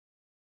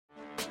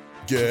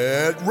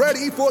Get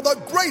ready for the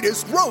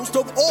greatest roast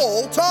of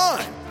all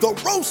time, the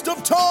Roast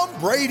of Tom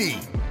Brady,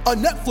 a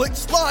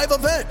Netflix live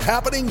event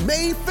happening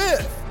May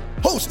 5th.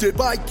 Hosted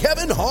by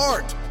Kevin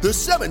Hart, the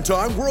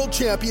 7-time world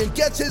champion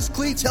gets his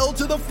cleats held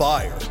to the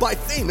fire by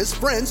famous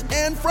friends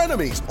and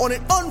frenemies on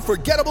an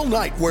unforgettable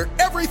night where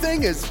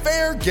everything is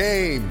fair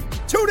game.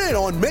 Tune in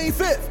on May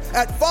 5th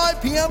at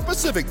 5 p.m.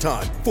 Pacific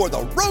time for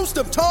the Roast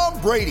of Tom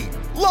Brady,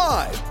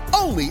 live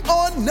only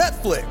on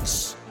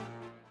Netflix.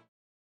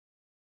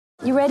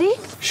 You ready?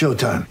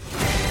 Showtime.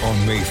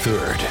 On May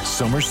 3rd,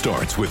 summer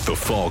starts with The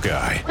Fall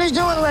Guy. Let's do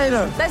it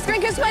later. Let's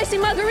drink a spicy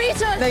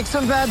margarita. Make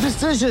some bad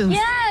decisions.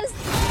 Yes!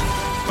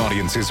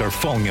 Audiences are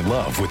falling in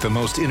love with the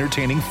most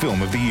entertaining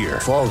film of the year.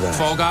 Fall Guy.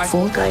 Fall Guy?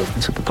 Fall guy.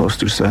 That's what the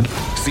poster said.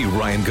 See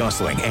Ryan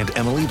Gosling and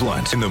Emily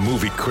Blunt in the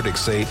movie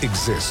critics say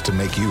exists to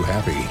make you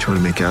happy. Trying to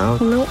make it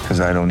out? Nope. Because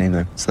I don't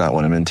either. It's not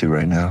what I'm into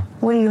right now.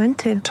 What are you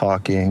into?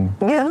 Talking.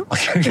 Yeah.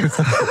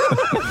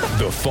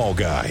 The Fall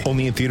Guy.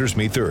 Only in theaters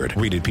May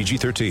 3rd. Rated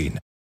PG-13.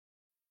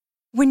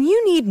 When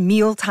you need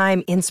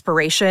mealtime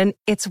inspiration,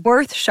 it's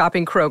worth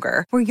shopping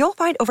Kroger, where you'll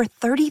find over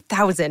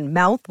 30,000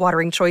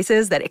 mouth-watering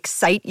choices that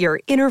excite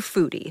your inner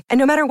foodie. And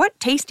no matter what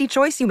tasty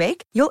choice you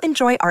make, you'll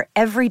enjoy our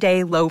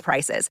everyday low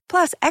prices,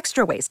 plus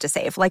extra ways to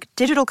save, like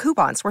digital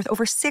coupons worth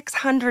over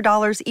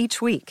 $600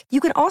 each week. You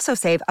can also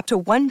save up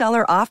to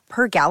 $1 off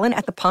per gallon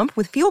at the pump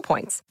with fuel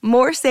points.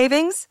 More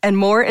savings and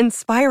more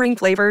inspiring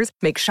flavors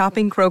make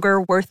shopping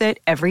Kroger worth it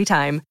every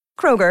time.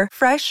 Kroger,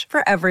 fresh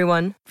for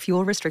everyone.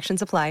 Fuel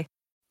restrictions apply.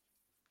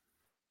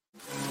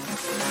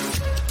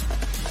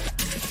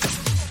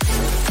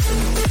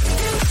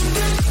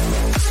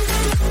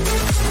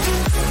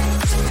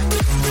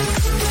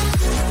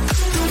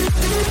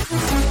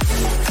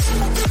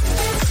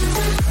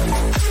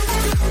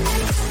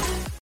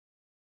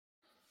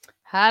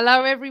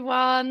 Hello,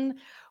 everyone.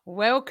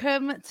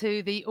 Welcome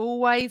to the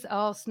Always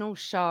Arsenal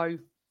show.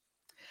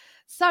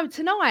 So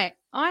tonight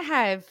I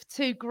have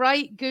two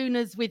great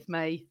gooners with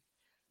me.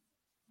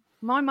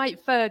 My mate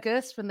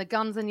Fergus from the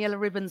Guns and Yellow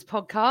Ribbons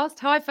podcast.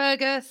 Hi,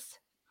 Fergus.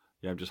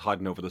 Yeah, I'm just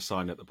hiding over the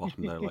sign at the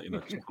bottom there, like,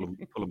 just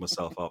pulling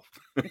myself up.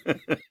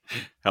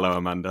 Hello,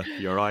 Amanda.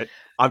 You all right?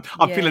 I'm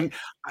feeling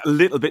a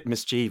little bit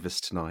mischievous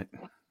tonight.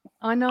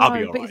 I know, I'll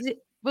be all but right.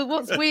 well,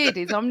 what's weird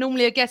is I'm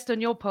normally a guest on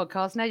your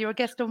podcast. Now you're a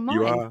guest on mine.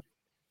 You are.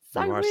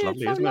 So You are. weird, It's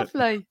lovely, so isn't it?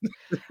 lovely.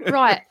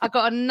 Right, I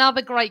got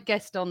another great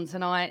guest on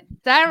tonight.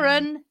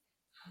 Darren,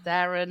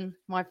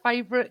 my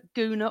favourite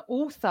Gooner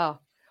author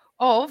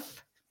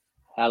of...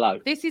 Hello.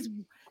 This is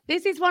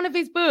one of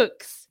his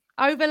books,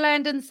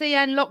 Overland and Sea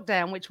and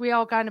Lockdown, which we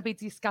are going to be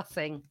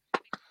discussing.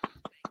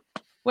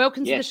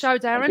 Welcome to the show,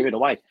 Darren. Give it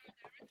away.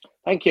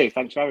 Thank you.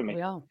 Thanks for having me.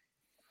 We are.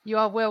 You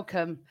are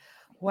welcome.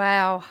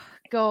 Wow,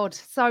 God.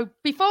 So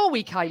before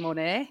we came on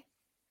air,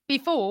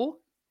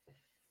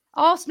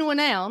 Arsenal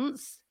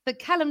announced that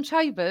Callum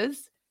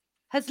Chambers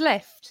has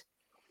left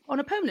on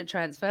a permanent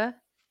transfer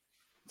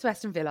to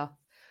Aston Villa,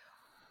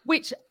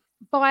 which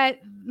by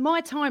my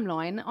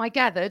timeline, I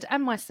gathered,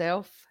 and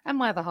myself, and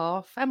my other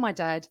half, and my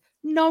dad,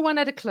 no one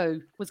had a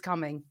clue was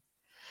coming.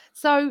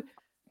 So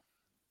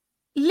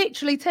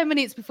literally 10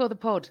 minutes before the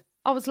pod,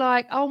 I was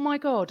like, oh my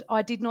God,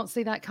 I did not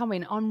see that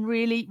coming. I'm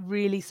really,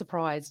 really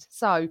surprised.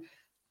 So,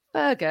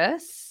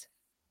 Fergus,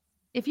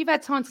 if you've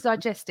had time to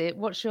digest it,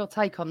 what's your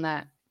take on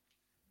that?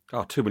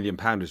 Oh, £2 million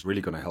is really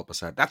going to help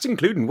us out. That's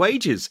including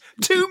wages.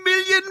 £2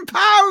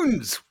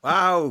 million!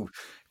 Wow.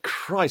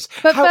 Christ.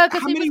 But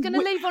Fergus, he was going to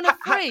leave on a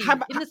free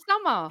in the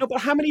summer. No, but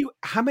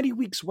how many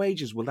weeks'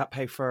 wages will that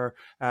pay for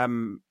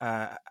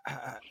Aubameyang?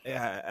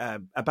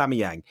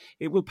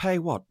 It will pay,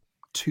 what,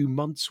 2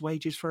 months'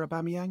 wages for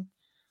Aubameyang?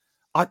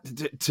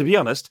 To be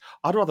honest,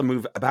 I'd rather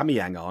move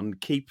Aubameyang on,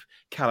 keep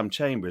Callum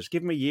Chambers,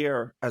 give him a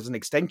year as an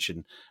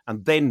extension,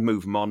 and then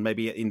move him on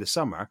maybe in the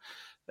summer.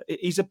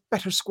 He's a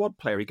better squad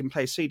player. He can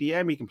play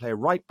CDM. He can play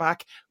right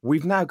back.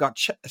 We've now got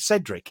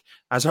Cedric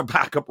as our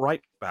backup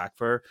right back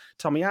for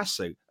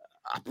Tomiyasu.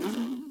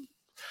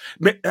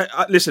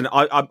 Listen,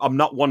 I'm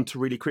not one to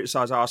really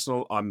criticise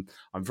Arsenal. I'm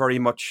very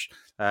much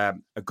a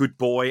good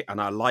boy, and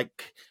I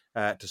like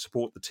to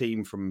support the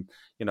team from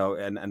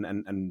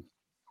and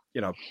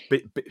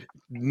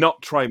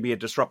not try and be a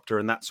disruptor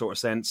in that sort of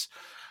sense.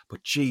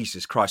 But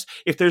Jesus Christ,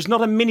 if there's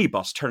not a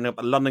minibus turning up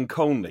at London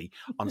Colney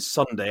on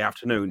Sunday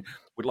afternoon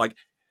with like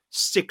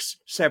 6,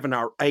 7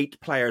 or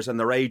 8 players and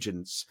their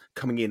agents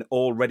coming in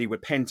all ready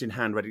with pens in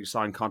hand, ready to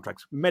sign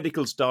contracts,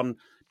 medicals done,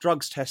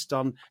 drugs tests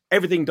done,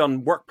 everything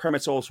done, work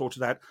permits all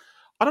sorted out,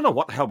 I don't know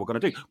what the hell we're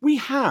going to do. We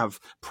have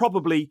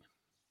probably,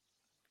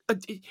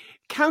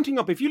 counting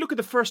up, if you look at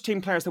the first team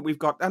players that we've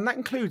got, and that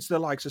includes the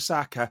likes of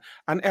Saka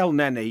and El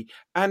Neni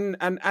and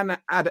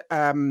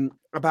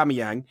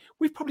Aubameyang,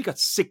 we've probably got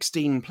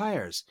 16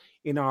 players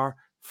in our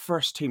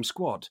first team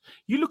squad.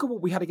 You look at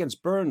what we had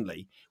against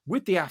Burnley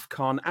with the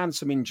AFCON and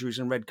some injuries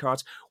and red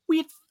cards. We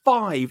had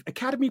 5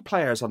 academy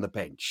players on the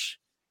bench.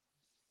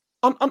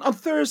 On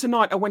Thursday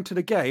night, I went to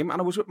the game and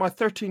I was with my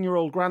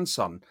 13-year-old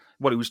grandson.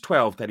 Well, he was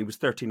 12 then. He was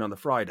 13 on the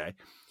Friday.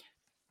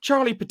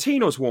 Charlie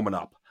Patino's warming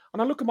up.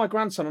 And I look at my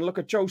grandson, and I look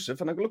at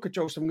Joseph, and I look at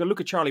Joseph, and I look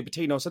at Charlie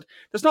Patino. I said,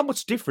 "There's not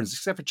much difference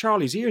except for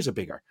Charlie's ears are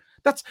bigger."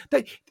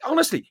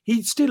 Honestly,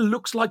 he still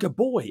looks like a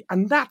boy,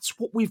 and that's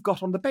what we've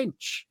got on the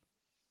bench.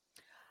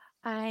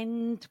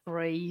 And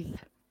breathe.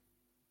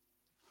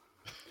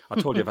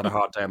 I told you I've had a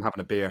hard day. I'm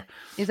having a beer.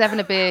 He's having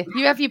a beer.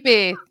 You have your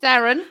beer,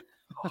 Darren.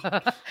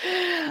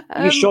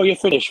 You sure you're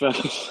finished,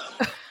 Fergus?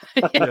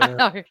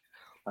 Yeah.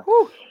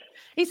 Whew.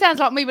 He sounds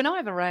like me when I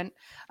have a rant.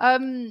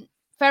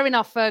 Fair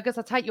enough, Fergus.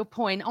 I take your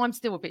point. I'm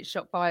still a bit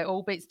shocked by it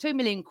all, but it's £2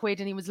 million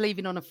and he was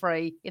leaving on a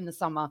free in the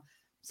summer.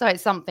 So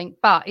it's something,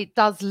 but it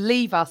does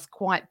leave us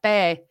quite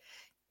bare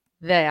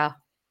there.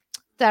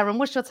 Darren,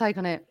 what's your take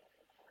on it?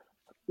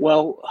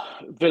 Well,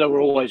 Villa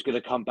were always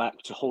going to come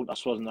back to haunt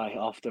us, wasn't they,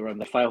 after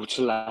they failed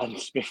to land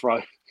Smith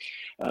Rowe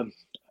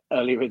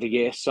earlier in the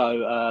year.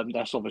 So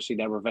that's obviously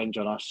their revenge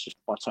on us just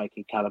by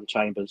taking Callum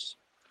Chambers,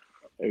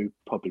 who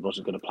probably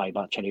wasn't going to play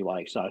much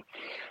anyway. So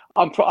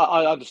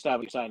I understand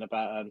what you're saying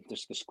about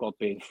the squad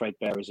being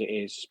threadbare as it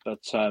is, but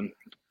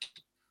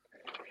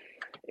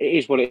it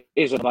is what it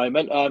is at the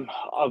moment.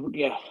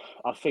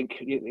 I think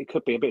it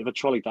could be a bit of a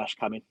trolley dash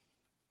coming.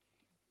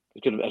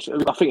 I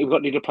think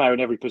we've need a player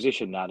in every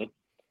position now. Then,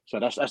 so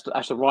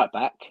that's a right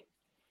back.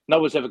 No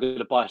one's ever going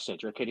to buy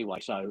Cedric anyway,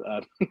 so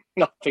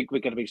I think we're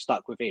going to be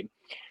stuck with him.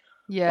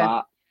 Yeah.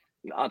 But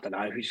I don't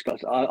know.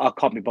 I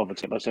can't be bothered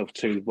to get myself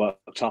too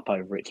worked up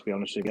over it, to be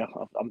honest with you.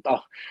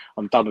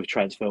 I'm done with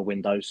transfer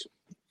windows.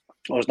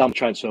 I was done with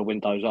transfer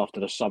windows after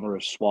the summer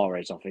of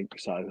Suarez, I think.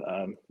 So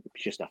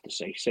we just have to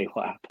see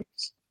what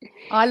happens.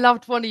 I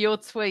loved one of your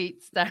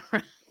tweets,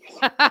 Darren,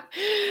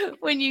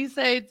 when you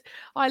said,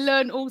 I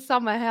learned all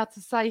summer how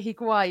to say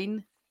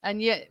Higuain, and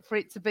yet for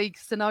it to be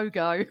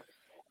Sanogo.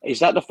 Is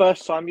that the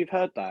first time you've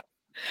heard that?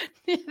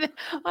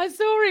 I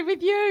saw it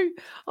with you.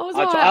 I was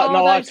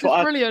that's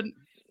brilliant.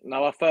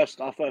 No, I first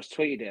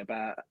tweeted it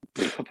about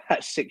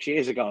 6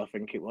 years ago, I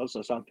think it was,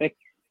 or something,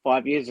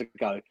 5 years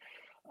ago.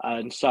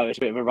 And so it's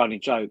a bit of a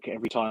running joke.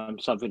 Every time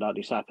something like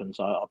this happens,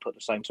 I put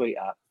the same tweet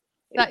out.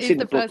 That is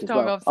the first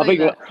time I've seen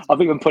that.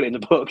 I've even put it in the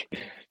book.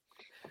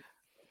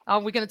 Oh,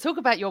 we're going to talk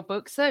about your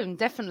book soon,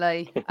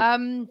 definitely.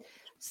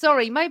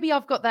 Sorry, maybe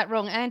I've got that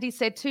wrong. Andy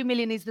said 2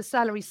 million is the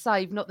salary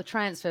saved, not the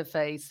transfer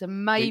fees. So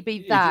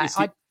maybe I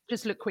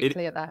just look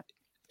quickly at that.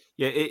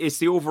 Yeah, it's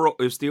the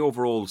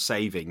overall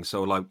saving.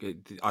 So, like,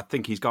 I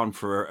think he's gone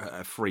for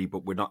a free,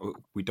 but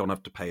we don't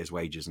have to pay his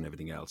wages and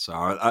everything else.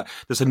 So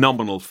there's a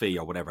nominal fee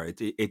or whatever.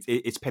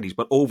 It's pennies,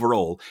 but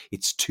overall,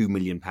 it's £2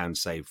 million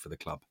saved for the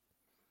club.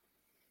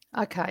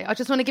 Okay, I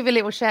just want to give a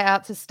little shout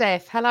out to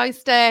Steph. Hello,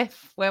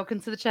 Steph. Welcome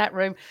to the chat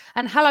room.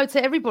 And hello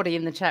to everybody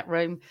in the chat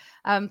room.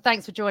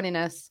 Thanks for joining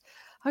us.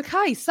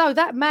 Okay, so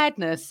that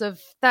madness of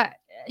that,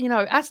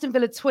 Aston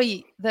Villa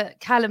tweet that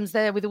Callum's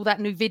there with all that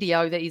new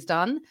video that he's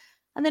done.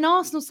 And then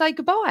Arsenal say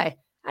goodbye.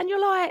 And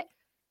you're like,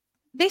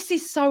 this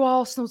is so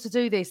Arsenal to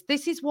do this.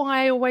 This is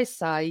why I always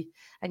say,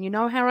 and you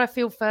know how I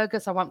feel,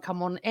 Fergus, I won't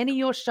come on any of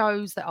your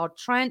shows that are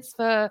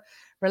transfer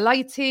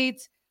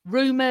related,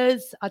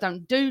 rumours. I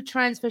don't do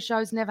transfer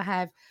shows, never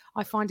have.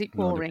 I find it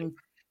boring.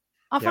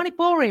 I find it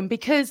boring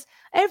because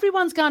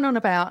everyone's going on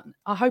about,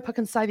 I hope I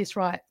can say this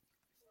right,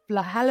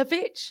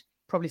 Vlahovic.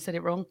 Probably said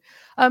it wrong.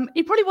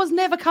 He probably was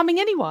never coming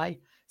anyway.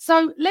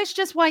 So let's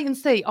just wait and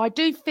see. I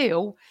do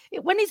feel,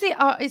 when is it?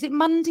 Is it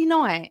Monday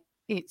night?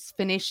 It's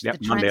finished. Yep,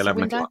 the Monday,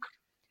 11 window? o'clock.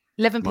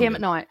 11 p.m. at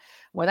night.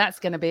 Well, that's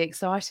going to be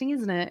exciting,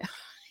 isn't it?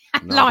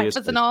 Life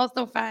as an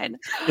Arsenal fan.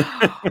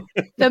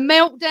 The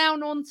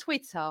meltdown on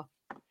Twitter,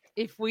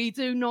 if we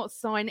do not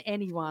sign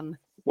anyone.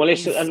 Well,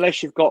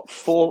 unless you've got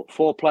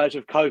four players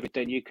with COVID,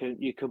 then you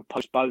can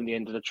postpone the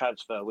end of the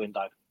transfer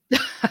window.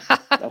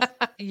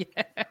 Yeah.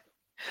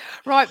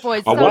 Right,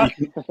 boys. I want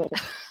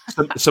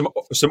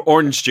some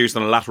orange juice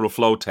and a lateral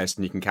flow test,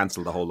 and you can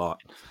cancel the whole lot.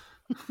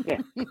 Yeah,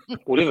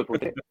 or Liverpool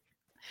did.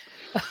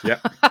 Yeah.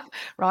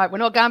 Right, we're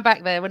not going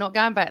back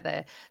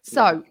there.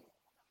 So,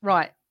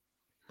 right,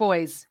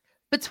 boys,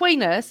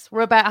 between us,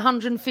 we're about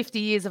 150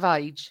 years of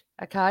age.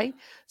 Okay,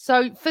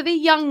 so for the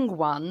young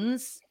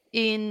ones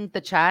in the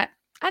chat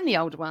and the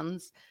older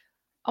ones,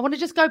 I want to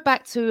just go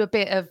back to a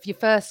bit of your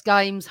first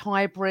games,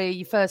 Highbury,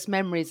 your first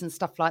memories, and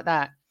stuff like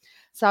that.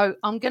 So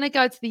I'm going to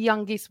go to the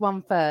youngest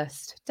one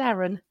first.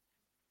 Darren.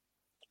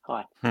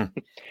 Hi.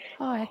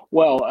 Hi.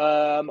 Well,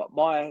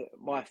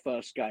 my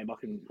first game, I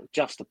can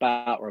just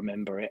about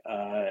remember it.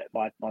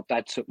 My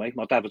dad took me.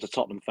 My dad was a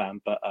Tottenham fan,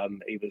 but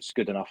he was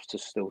good enough to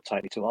still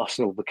take me to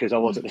Arsenal because I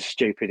wasn't as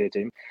stupid as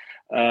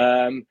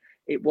him.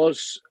 It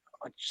was,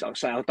 I'll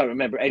say, I don't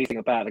remember anything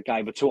about the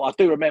game at all. I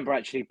do remember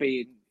actually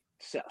being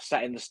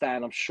sat in the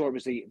stand. I'm sure it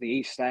was the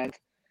East stand,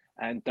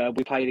 and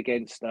we played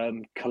against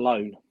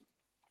Cologne.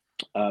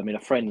 In a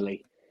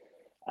friendly,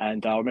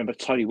 and I remember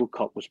Tony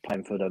Woodcock was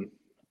playing for them,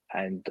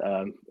 and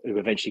who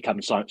eventually came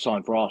and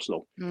signed for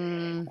Arsenal.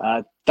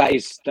 That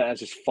is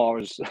as far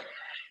as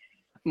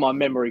my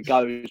memory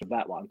goes of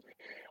that one.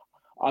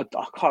 I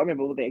can't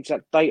remember what the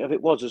exact date of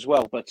it was as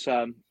well, but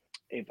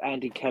if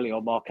Andy Kelly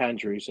or Mark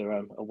Andrews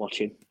are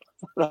watching,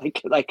 they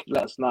can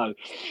let us know.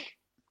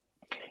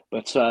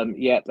 But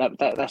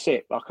that's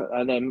it.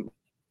 And then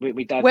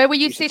we dad. Where were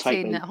you used to take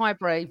sitting me- at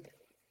Highbury?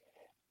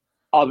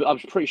 I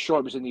was pretty sure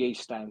it was in the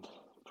East Stand.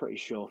 Pretty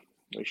sure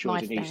it was My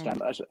in the East stand.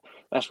 Stand.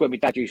 That's where my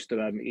dad used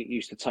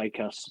to take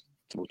us.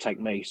 Well, take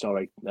me.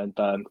 Sorry, and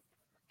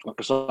like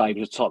I say, he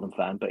was a Tottenham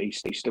fan, but he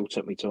still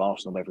took me to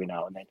Arsenal every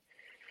now and then.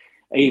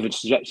 He even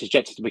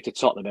suggested me to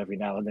Tottenham every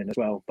now and then as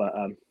well. But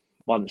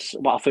once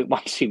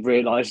he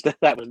realised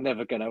that was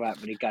never going to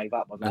happen, he gave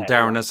up on that. And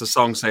Darren, as the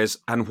song says,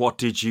 and what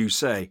did you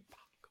say?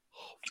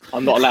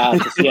 I'm not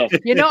allowed to. Yeah,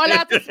 You're not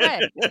allowed to swear.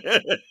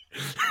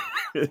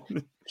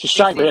 it's a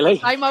shame, really.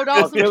 Same old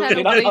Arsenal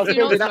channel, please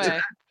do not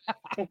swear.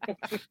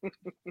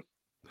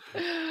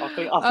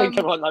 I think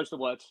everyone knows the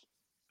words.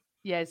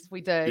 Yes, we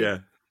do.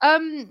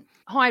 Yeah.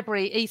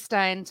 Highbury, East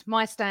Stand,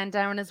 my stand,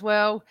 Darren, as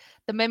well.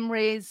 The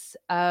memories,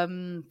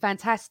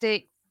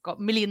 fantastic.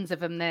 Got millions of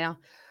them now.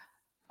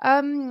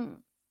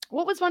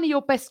 What was one of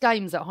your best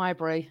games at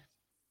Highbury?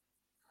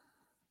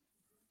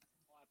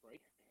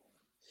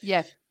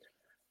 Yeah.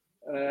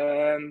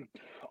 I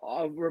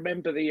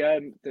remember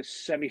the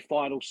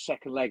semi-final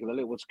second leg of the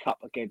Littlewoods Cup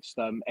against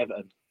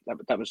Everton.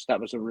 That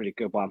was a really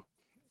good one.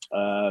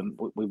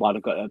 We might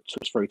have got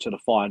took us through to the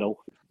final.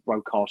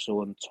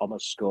 Rocastle and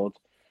Thomas scored,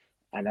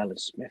 and Alan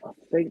Smith, I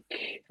think.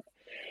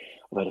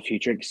 I've had a few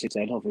drinks since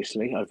then,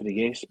 obviously, over the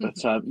years. But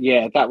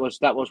that was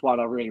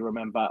one I really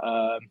remember.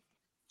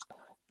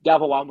 The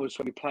other one was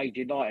when we played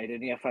United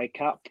in the FA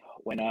Cup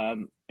when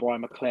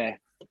Brian McClare,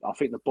 I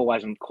think the ball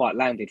hasn't quite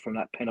landed from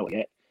that penalty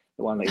yet,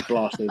 the one that he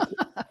blasted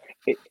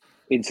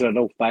into the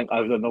North Bank,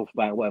 over the North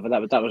Bank, whatever.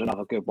 That was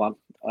another good one.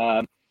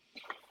 I'm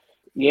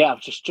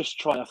just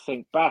trying to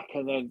think back,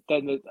 and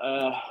then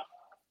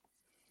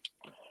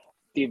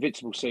the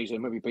Invincible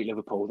season when we beat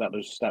Liverpool, that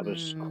was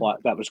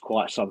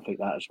quite something,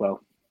 that as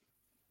well.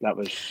 That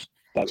was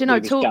down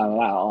out at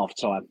half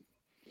time.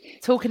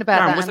 Talking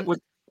about Darren, that,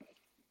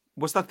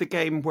 was that the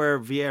game where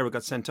Vieira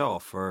got sent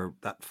off for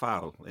that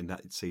foul in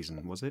that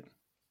season? Was it?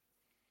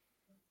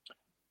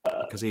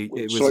 Because it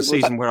was a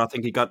season where I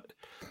think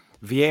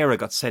Vieira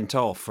got sent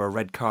off for a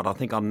red card. I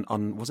think on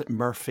was it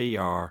Murphy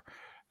or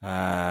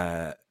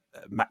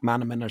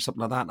McManaman or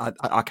something like that.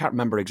 I can't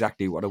remember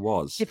exactly what it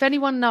was. if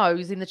anyone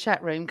knows in the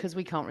chat room, because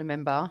we can't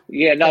remember.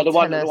 Yeah, no, the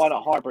one tell us.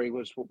 at Highbury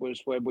was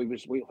when we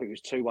think it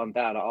was 2-1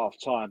 down at half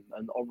time,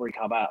 and Omri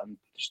come out and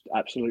just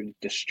absolutely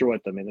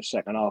destroyed them in the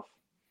second half.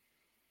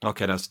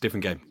 Okay, that's a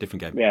different game.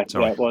 Yeah,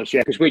 Sorry. yeah, it was.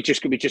 Yeah, because we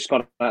just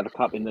got out of the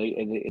cup in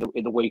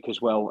the week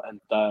as well, and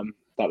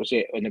that was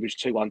it. And it was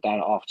 2-1 down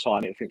at half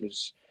time. Everything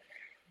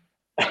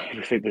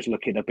was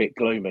looking a bit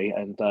gloomy,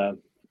 and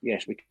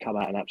yes, we come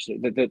out and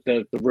absolutely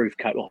the roof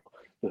came off.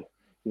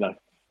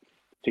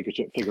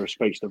 Figure of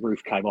speech, the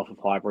roof came off of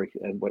Highbury,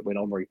 and when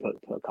Omri put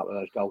a couple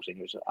of those goals in,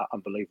 it was an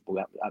unbelievable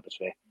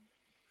atmosphere.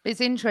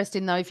 It's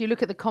interesting, though, if you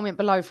look at the comment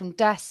below from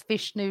Das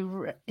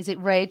Vishnu, is it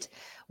Red?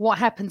 What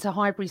happened to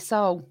Highbury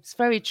Soul? It's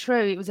very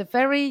true. It was a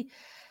very,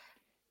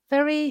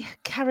 very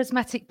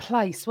charismatic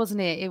place,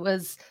 wasn't it? It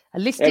was a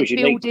listed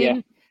unique,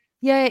 building.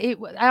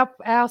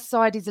 Our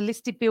side is a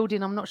listed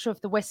building. I'm not sure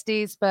if the West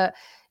is, but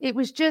it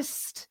was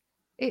just...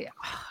 and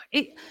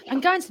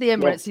going to the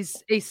Emirates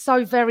is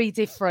so very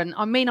different.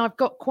 I mean, I've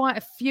got quite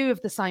a few of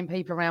the same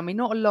people around me,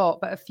 not a lot,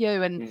 but a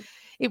few, and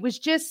it was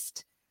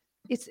just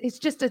it's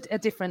just a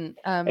different.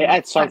 It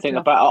had something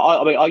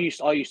about. I used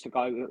to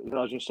go when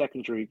I was in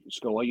secondary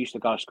school. I used to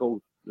go to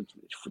school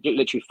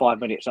literally 5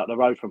 minutes up the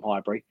road from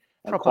Highbury.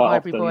 Proper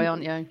Highbury boy,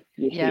 aren't you?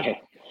 Yeah.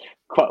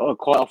 Quite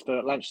often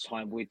at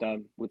lunchtime, we'd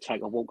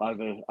take a walk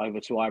over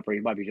to Highbury,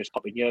 maybe just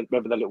pop in.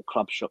 Remember the little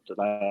club shop that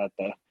they had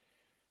there?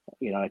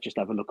 Just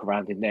have a look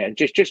around in there, and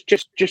just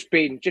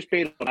being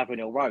on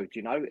Avenel Road,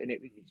 and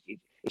it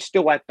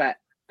still had that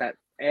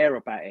air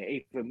about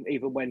it,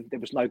 even when there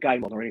was no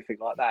game on or anything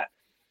like that.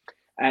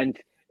 And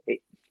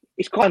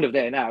it's kind of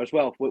there now as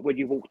well. When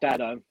you walk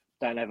down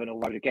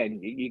Avenel Road again,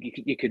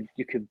 you could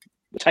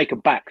take them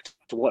back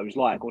to what it was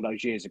like all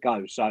those years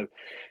ago. So,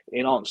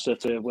 in answer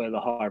to where the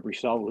Highbury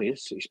Soul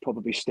is, it's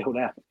probably still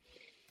there.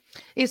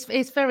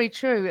 It's very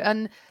true,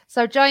 and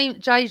so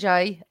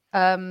JJ.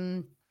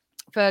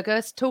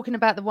 Fergus talking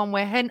about the one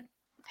where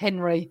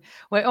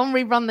where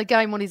Omri run the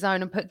game on his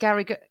own and put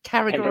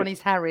Carragher on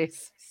his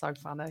Harris. So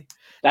funny.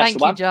 That's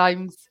Thank you,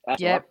 James.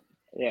 Yep.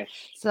 Yes.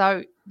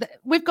 So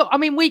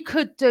we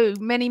could do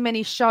many,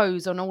 many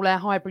shows on all our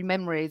Highbury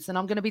memories, and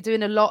I'm going to be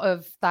doing a lot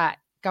of that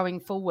going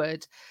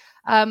forward.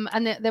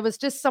 And there was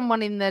just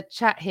someone in the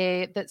chat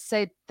here that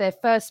said their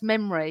first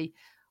memory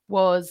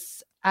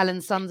was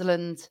Alan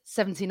Sunderland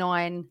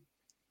 79,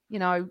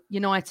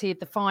 United,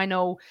 the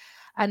final.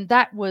 And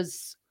that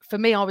was, for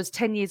me, I was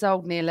 10 years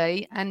old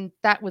nearly. And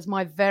that was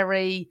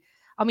the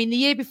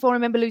year before I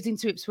remember losing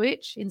to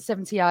Ipswich in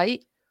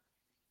 78.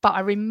 But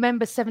I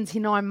remember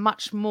 79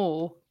 much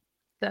more.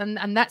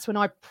 And that's when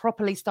I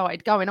properly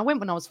started going. I went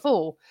when I was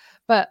 4.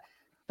 But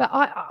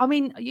I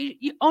mean,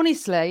 you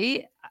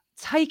honestly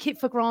take it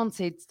for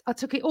granted. I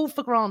took it all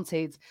for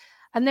granted.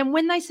 And then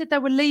when they said they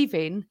were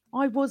leaving,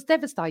 I was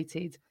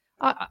devastated.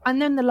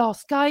 And then the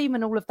last game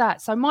and all of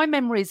that. So my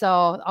memories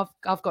are,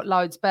 I've got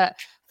loads, but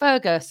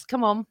Fergus,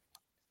 come on.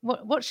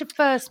 What's your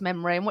first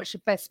memory and what's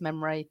your best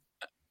memory?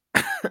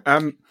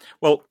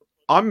 Well,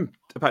 I'm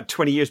about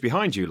 20 years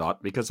behind you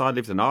lot because I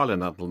lived in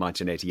Ireland until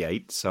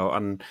 1988. So,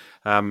 and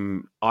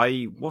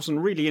I wasn't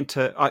really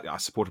into. I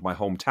supported my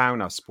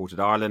hometown. I supported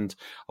Ireland.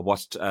 I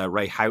watched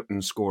Ray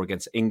Houghton score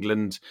against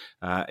England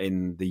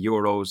in the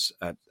Euros,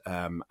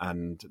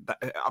 and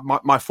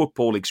my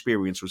football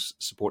experience was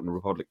supporting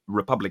the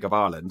Republic of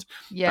Ireland,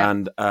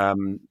 and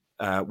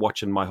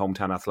watching my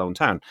hometown Athlone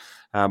Town.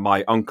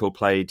 My uncle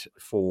played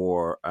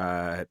for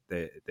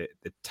the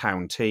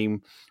town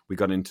team. We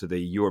got into the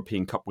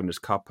European Cup Winners'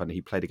 Cup, and he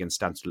played against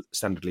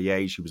Standard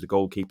Liège. He was the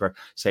goalkeeper,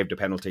 saved a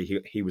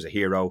penalty. He was a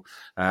hero,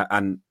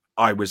 and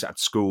I was at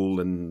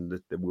school,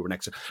 and we were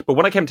next. But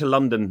when I came to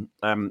London,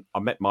 I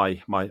met my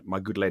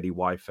good lady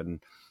wife,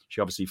 and she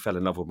obviously fell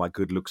in love with my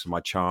good looks and my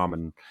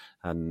charm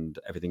and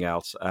everything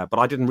else. But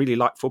I didn't really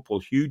like football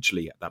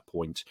hugely at that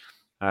point.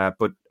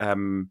 But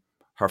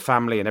her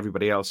family and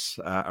everybody else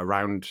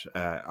around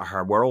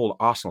her were all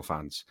Arsenal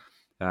fans.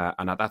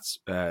 And at that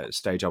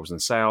stage, I was in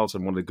sales.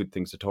 And one of the good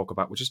things to talk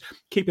about was just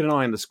keeping an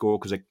eye on the score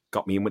because it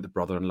got me in with the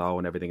brother-in-law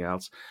and everything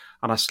else.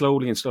 And I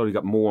slowly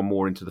got more and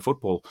more into the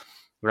football.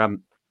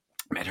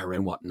 Met her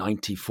in,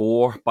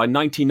 94? By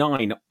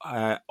 99,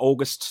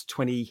 August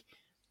 26th,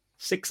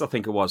 I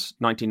think it was,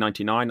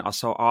 1999, I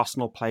saw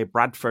Arsenal play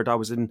Bradford. I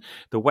was in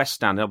the West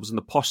Stand. I was in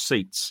the posh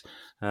seats.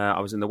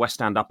 I was in the West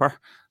Stand upper.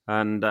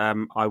 And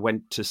I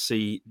went to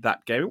see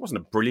that game. It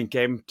wasn't a brilliant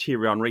game.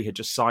 Thierry Henry had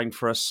just signed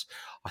for us.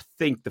 I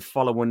think the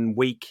following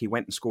week he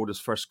went and scored his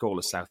first goal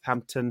at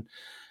Southampton.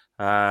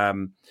 I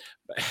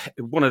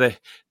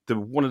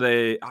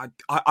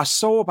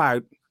saw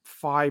about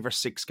 5 or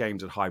 6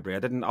 games at Highbury.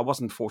 I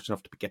wasn't fortunate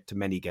enough to get to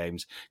many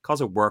games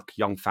because of work,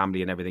 young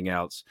family, and everything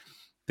else.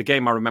 The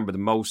game I remember the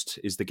most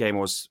is the game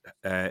I was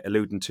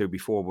alluding to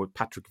before with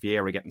Patrick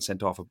Vieira getting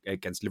sent off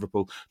against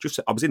Liverpool.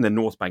 I was in the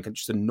North Bank, and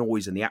just the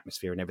noise and the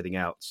atmosphere and everything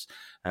else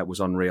was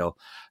unreal.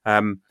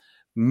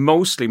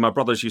 Mostly my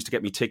brothers used to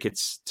get me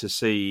tickets to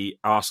see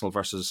Arsenal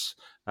versus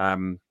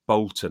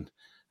Bolton.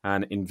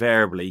 And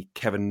invariably,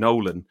 Kevin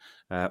Nolan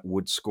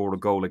would score a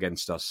goal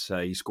against us.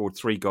 He scored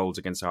 3 goals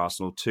against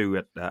Arsenal, 2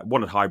 at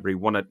one at Highbury,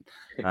 1 at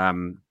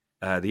the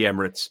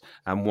Emirates,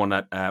 and 1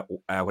 at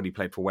when he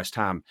played for West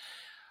Ham.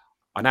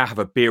 I now have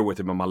a beer with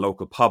him in my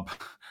local pub,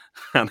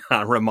 and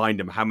I remind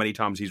him how many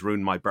times he's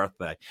ruined my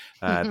birthday,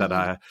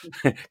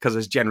 because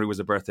it generally was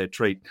a birthday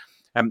treat.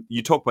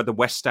 You talk about the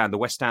West Stand. The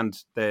West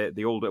Stand,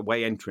 the old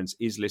away entrance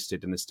is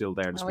listed and is still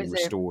there and it's been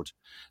restored.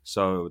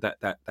 So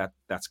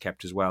that's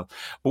kept as well.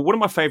 But one of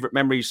my favourite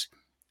memories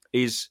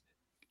is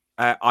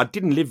I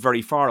didn't live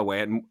very far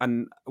away,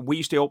 and we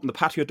used to open the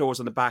patio doors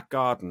in the back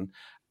garden,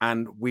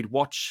 and we'd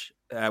watch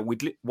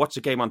the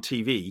game on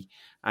TV,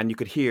 and you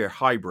could hear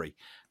Highbury.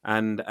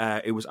 And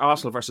it was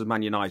Arsenal versus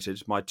Man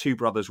United. My 2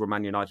 brothers were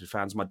Man United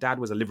fans. My dad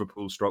was a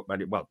Liverpool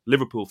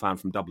fan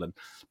from Dublin.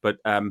 But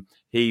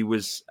he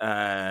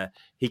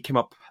came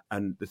up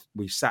and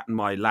we sat in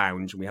my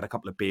lounge and we had a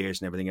couple of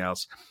beers and everything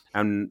else.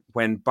 And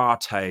when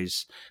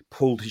Barthez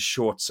pulled his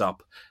shorts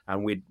up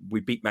and we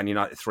beat Man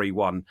United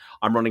 3-1,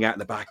 I'm running out in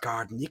the back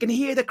garden. You can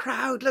hear the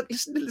crowd. Look,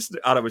 listen.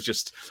 And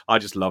I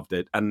just loved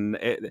it. And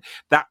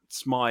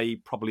that's my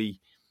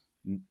probably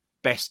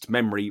best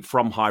memory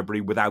from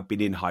Highbury without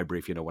being in Highbury,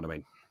 if you know what I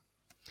mean.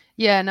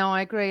 Yeah, no, I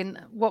agree. And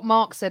what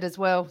Mark said as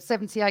well,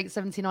 78,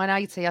 79,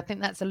 80, I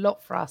think that's a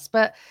lot for us.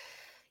 But,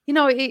 you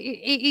know,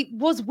 it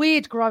was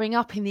weird growing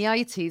up in the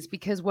 80s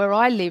because where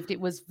I lived,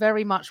 it was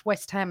very much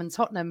West Ham and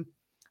Tottenham.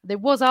 There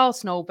was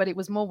Arsenal, but it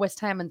was more West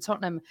Ham and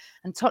Tottenham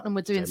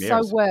were doing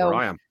so well. Where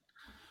I am.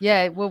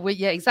 Yeah, well,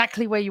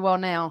 exactly where you are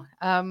now.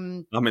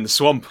 I'm in the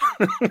swamp.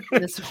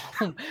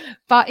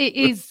 But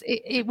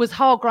it was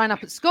hard growing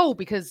up at school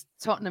because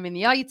Tottenham in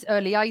the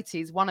early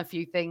 80s won a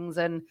few things.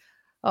 And,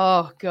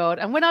 oh, God.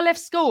 And when I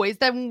left school, it's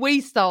then we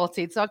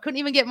started. So I couldn't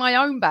even get my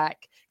own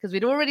back because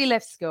we'd already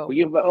left school.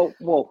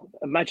 Well,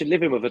 imagine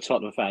living with a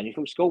Tottenham fan. You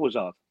thought school was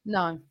hard?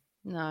 No.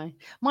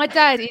 My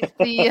dad is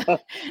the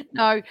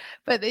no,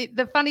 but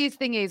the funniest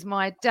thing is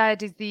my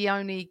dad is the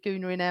only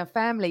Gooner in our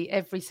family.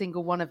 Every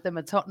single one of them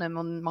are Tottenham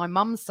on my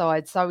mum's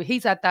side, so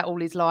he's had that all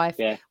his life.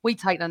 Yeah. We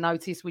take no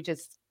notice. We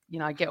just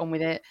get on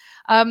with it.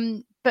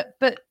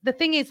 But the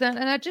thing is, and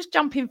I'm just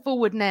jumping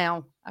forward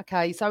now.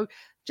 Okay, so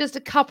just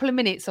a couple of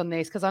minutes on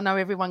this because I know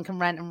everyone can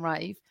rant and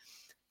rave.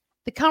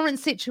 The current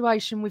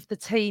situation with the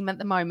team at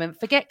the moment.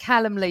 Forget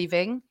Callum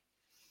leaving.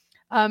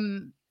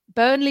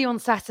 Burnley on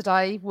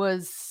Saturday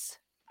was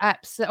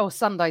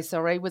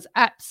Sunday, was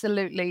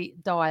absolutely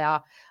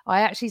dire. I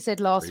actually said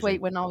last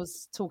week when I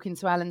was talking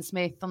to Alan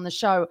Smith on the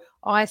show,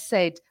 I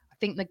said, I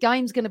think the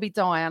game's going to be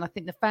dire and I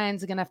think the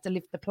fans are going to have to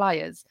lift the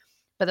players,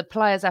 but the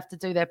players have to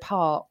do their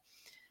part.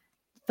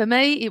 For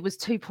me, it was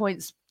 2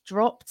 points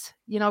dropped.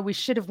 We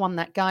should have won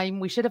that game.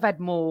 We should have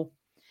had more.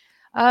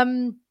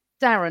 Darren,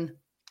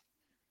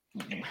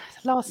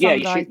 last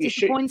Sunday,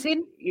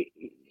 disappointing?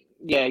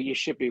 You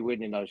should be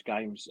winning those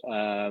games.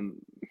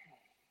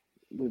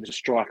 We was a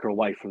striker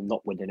away from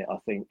not winning it, I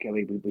think. I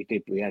mean,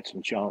 we had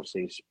some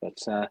chances, but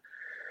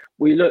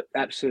we look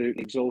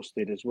absolutely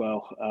exhausted as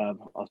well.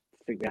 I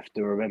think we have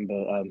to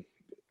remember,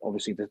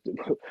 obviously,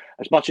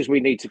 as much as we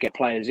need to get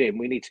players in,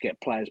 we need to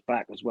get players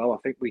back as well. I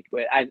think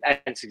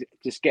and to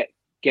just get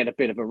a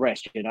bit of a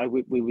rest. You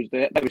know,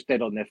 they was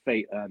dead on their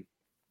feet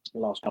the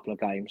last couple of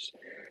games.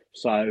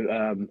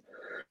 So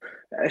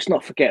let's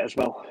not forget as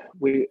well.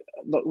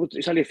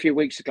 It's only a few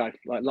weeks ago,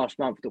 like last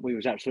month, that we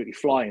was absolutely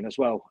flying as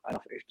well. And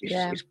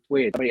it's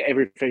weird. I mean,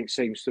 everything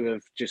seems to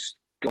have just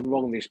gone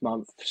wrong this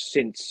month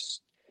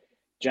since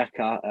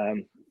Xhaka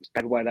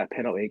gave away that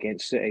penalty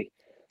against City,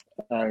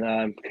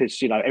 and because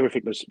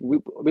everything was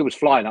we was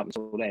flying up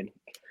until then,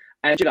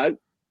 and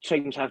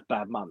teams have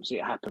bad months.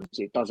 It happens.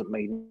 It doesn't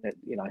mean that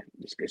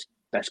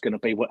that's going to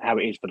be how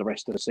it is for the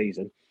rest of the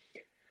season.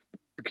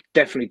 We could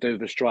definitely do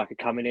with a striker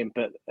coming in,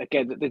 but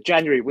again, the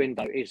January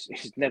window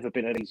has never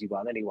been an easy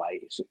one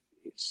anyway.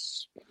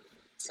 It's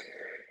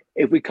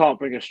if we can't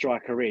bring a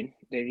striker in,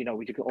 then we're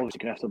obviously going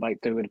to have to make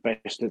do with the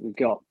best that we've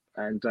got.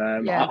 And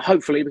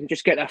hopefully we can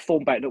just get that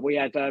form back that we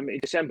had in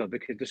December,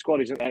 because the squad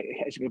isn't going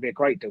to be a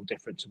great deal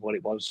different to what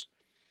it was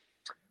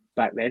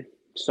back then.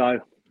 So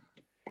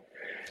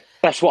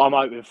that's what I'm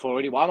hoping for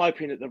anyway. I'm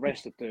hoping that the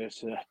rest of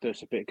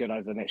does a bit good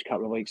over the next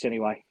couple of weeks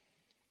anyway.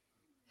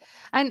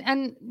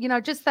 And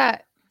just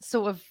that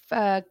sort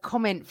of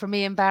comment from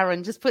Ian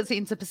Barron just puts it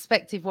into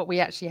perspective what we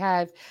actually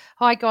have.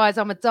 Hi guys,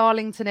 I'm a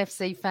Darlington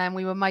FC fan.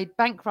 We were made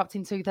bankrupt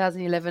in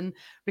 2011,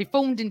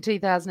 reformed in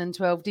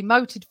 2012,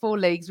 demoted 4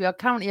 leagues. We are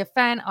currently a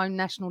fan-owned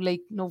National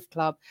League North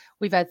club.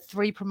 We've had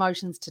 3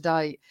 promotions to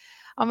date.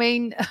 I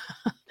mean,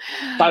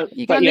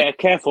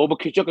 careful,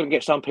 because you're going to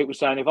get some people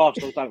saying if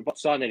Arsenal don't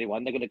sign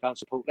anyone, they're going to go and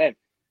support them.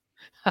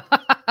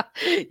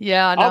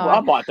 Yeah, I know. I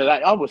might do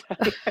that. I would.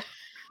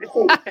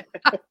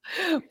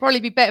 Probably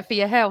be better for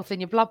your health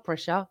and your blood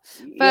pressure.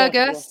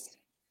 Fergus,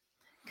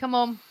 come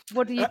on.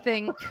 What do you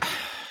think?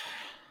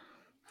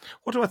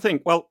 What do I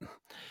think? Well,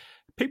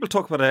 people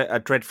talk about a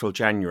dreadful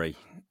January.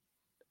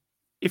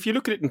 If you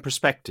look at it in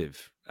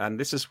perspective, and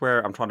this is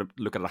where I'm trying to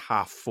look at a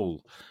half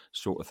full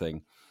sort of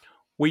thing.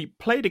 We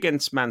played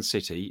against Man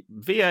City.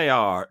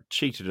 VAR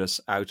cheated us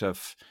out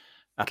of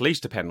at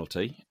least a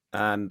penalty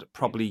and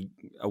probably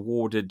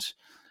awarded...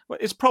 Well,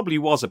 it probably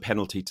was a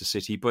penalty to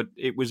City, but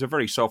it was a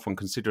very soft one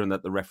considering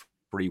that the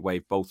referee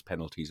waved both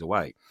penalties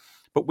away.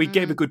 But we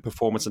gave a good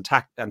performance,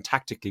 and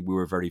tactically we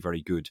were very,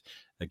 very good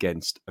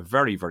against a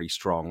very, very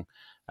strong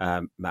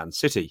Man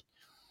City.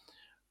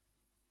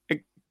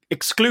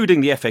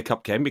 Excluding the FA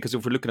Cup game, because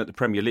if we're looking at the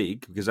Premier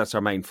League, because that's our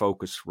main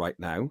focus right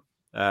now,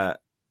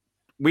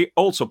 we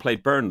also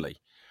played Burnley.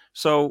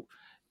 So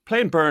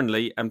playing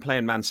Burnley and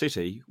playing Man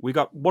City, we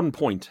got 1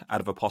 point out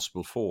of a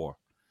possible 4.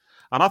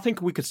 And I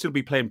think we could still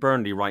be playing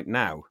Burnley right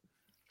now,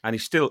 and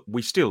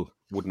we still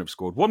wouldn't have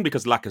scored. One,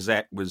 because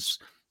Lacazette was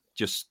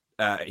just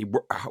he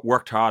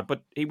worked hard,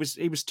 but he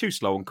was too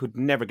slow and could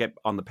never get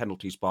on the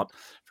penalty spot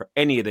for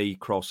any of the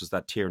crosses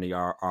that Tierney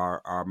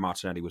or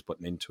Martinelli was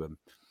putting into him.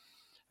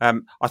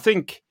 I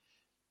think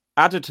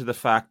added to the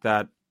fact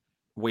that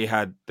we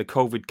had the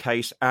COVID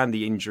case and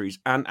the injuries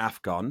and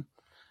AFCON,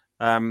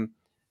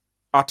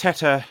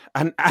 Arteta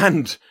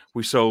and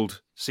we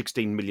sold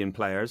 16 million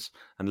players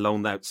and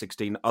loaned out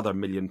 16 other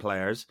million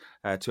players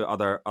to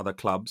other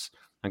clubs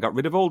and got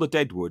rid of all the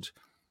deadwood.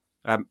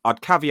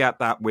 I'd caveat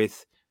that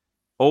with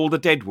all the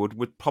deadwood,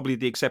 with probably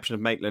the exception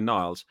of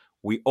Maitland-Niles,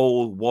 we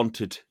all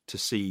wanted to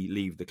see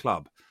leave the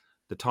club.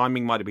 The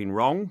timing might have been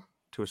wrong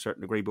to a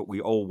certain degree, but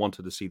we all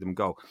wanted to see them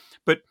go.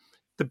 But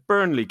the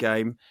Burnley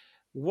game,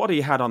 what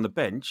he had on the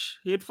bench,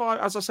 he had 5,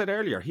 as I said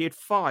earlier, he had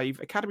 5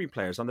 academy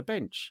players on the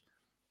bench.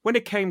 When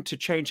it came to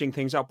changing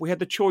things up, we had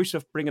the choice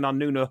of bringing on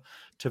Nuno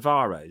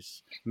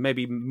Tavares,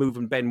 maybe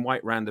moving Ben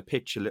White around the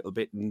pitch a little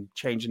bit and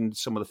changing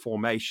some of the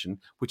formation,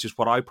 which is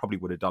what I probably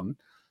would have done,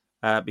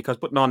 because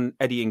putting on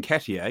Eddie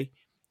Nketiah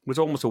was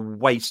almost a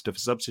waste of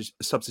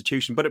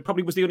substitution, but it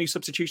probably was the only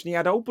substitution he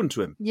had open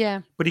to him. Yeah.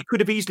 But he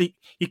could have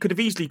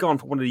easily gone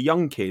for one of the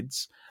young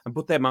kids and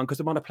put them on, because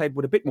they might have played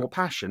with a bit more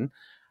passion,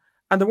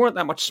 and they weren't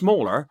that much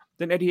smaller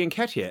than Eddie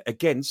Nketiah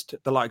against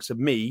the likes of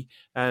me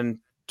and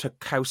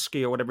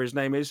Tarkowski or whatever his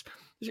name is.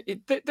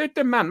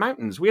 They're man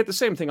mountains. We had the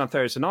same thing on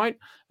Thursday night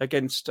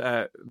against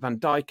Van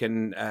Dijk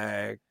and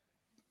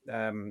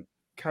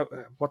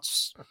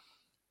what's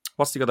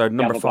the other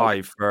number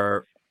 5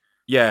 for?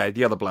 Yeah,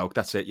 the other bloke.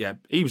 That's it. Yeah,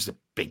 he was a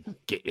big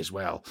git as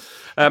well.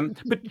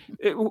 But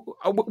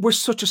we're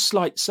such a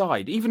slight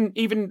side.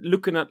 Even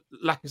looking at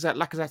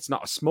Lacazette's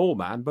not a small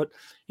man, but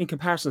in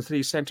comparison to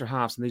these centre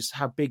halves and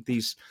how big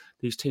these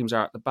teams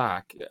are at the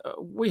back,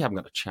 we haven't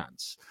got a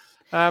chance.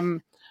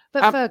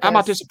 But Fergus, am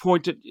I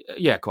disappointed?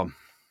 Yeah, come on.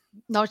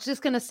 No, I was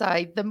just going to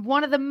say,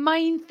 one of the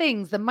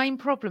main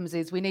problems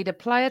is we need a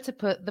player to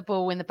put the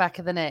ball in the back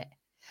of the net.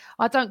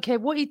 I don't care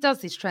what he does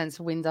this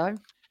transfer window.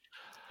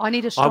 I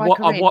need a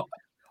striker in.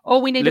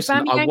 Or we need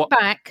Aubameyang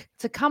back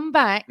to come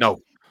back.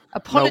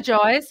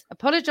 Apologise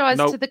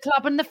to the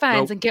club and the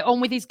fans and get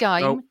on with his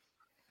game.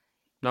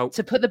 No.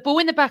 to put the ball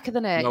in the back of the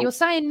net. No. You're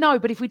saying no,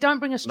 but if we don't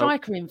bring a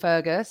striker in,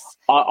 Fergus,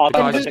 I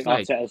don't guy's think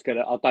a snake.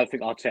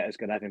 Arteta's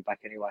gonna have him back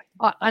anyway.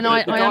 I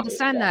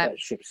understand that.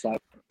 Ship, so.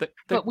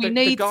 But we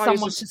need guy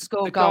someone is to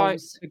score the guy,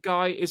 goals. The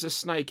guy is a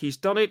snake. He's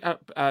done it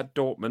at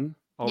Dortmund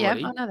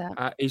already. Yeah, I know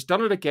that. He's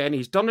done it again.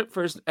 He's done it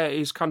for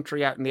his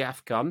country out in the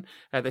AFCON.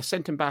 They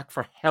sent him back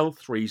for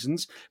health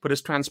reasons, but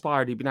as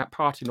transpired, he'd been out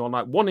partying all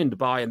night, one in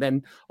Dubai and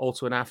then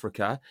also in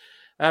Africa.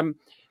 I've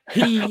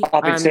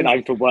been sent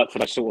home for work for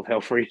those sort of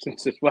health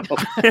reasons as well.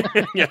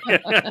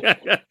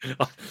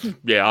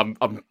 Yeah,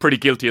 I'm pretty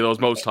guilty of those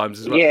most times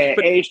as well. Yeah,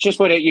 But it's just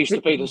when it used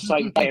to be the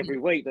same day every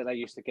week that they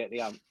used to get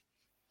the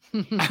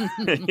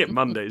yeah,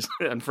 Mondays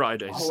and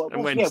Fridays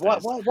and Wednesdays. Yeah,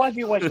 why have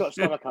you always got a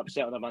stomach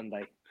upset on a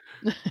Monday?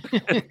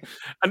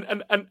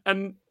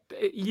 and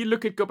you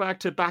go back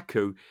to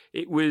Baku,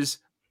 it was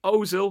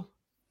Ozil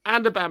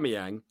and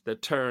Aubameyang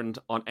that turned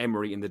on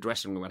Emery in the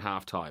dressing room at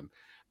halftime.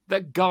 The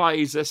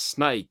guy's a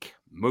snake.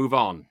 Move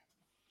on.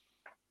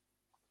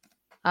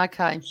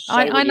 Okay, So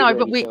I know,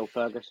 but feel,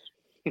 Fergus?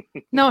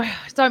 no,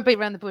 don't beat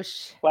around the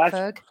bush, Well,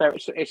 Ferg.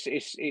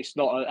 it's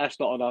not that's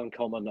not an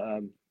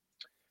uncommon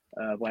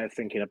way of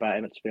thinking about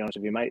him. To be honest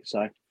with you, mate.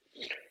 So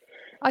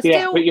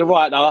but you're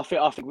right. Though I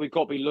think we've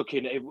got to be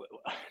looking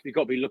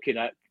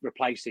at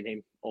replacing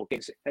him or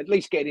at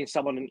least getting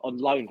someone on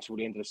loan till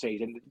the end of the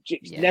season.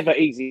 It's never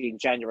easy in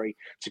January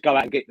to go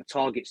out and get the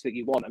targets that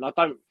you want,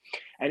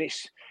 and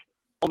it's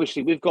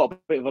obviously we've got a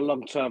bit of a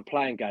long-term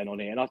plan going on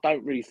here, and I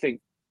don't really think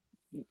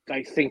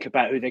they think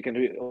about who they're going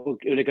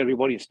to be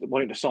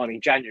wanting to sign in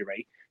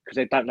January because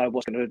they don't know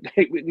what's going to.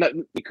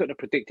 You couldn't have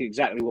predicted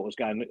exactly what was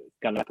going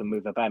to happen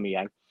with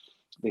Aubameyang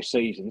this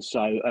season,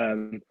 so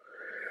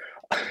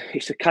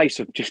it's a case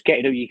of just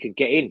getting who you can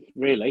get in,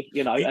 really.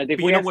 You know, and if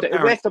we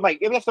have to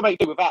make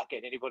do without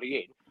getting anybody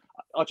in,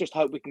 I just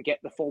hope we can get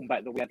the form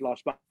back that we had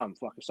last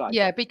month. Like I say,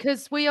 Yeah,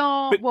 because we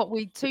are 3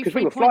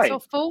 points flying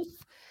off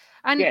fourth.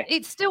 And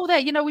it's still there.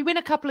 You know, we win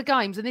a couple of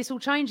games and this all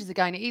changes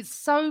again. It's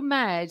so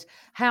mad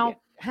how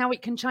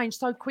it can change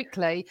so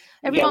quickly.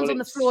 Everyone's on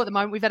the floor at the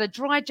moment. We've had a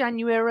dry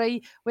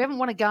January. We haven't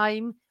won a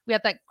game. We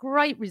had that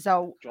great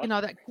result,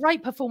 that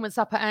great performance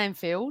up at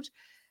Anfield.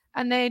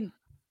 And then,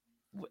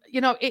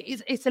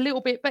 it's a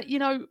little bit, but,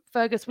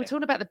 Fergus, we're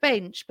talking about the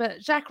bench, but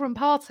Xhaka and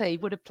Partey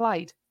would have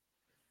played.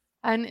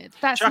 And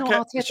that's not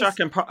Arteta's Xhaka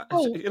and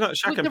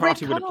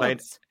Partey would have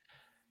played.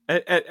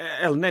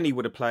 El Neni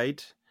would have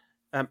played.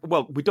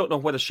 Well, we don't know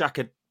whether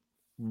Xhaka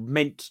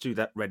meant to do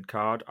that red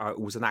card, or it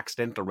was an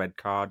accidental red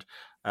card,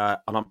 an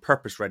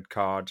on-purpose red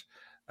card,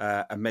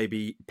 and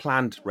maybe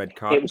planned red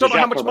card. We don't know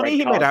how much money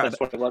he made out of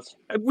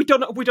it. We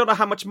don't know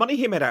how much money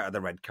he made out of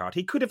the red card.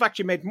 He could have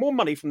actually made more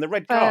money from the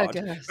red card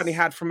than he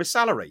had from his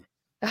salary.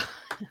 Well,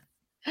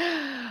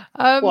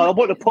 I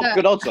wouldn't have put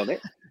good odds on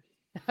it.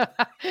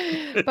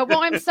 But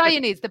what I'm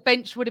saying is the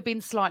bench would have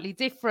been slightly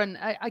different.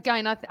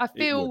 Again, I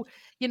feel,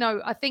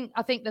 I think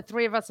the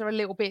three of us are a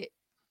little bit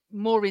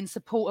more in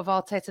support of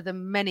Arteta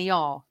than many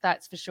are,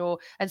 that's for sure,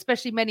 and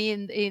especially many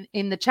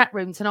in the chat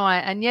room tonight.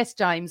 And yes,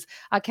 James,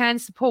 I can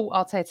support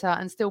Arteta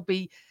and still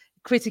be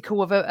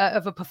critical of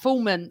a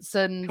performance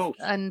and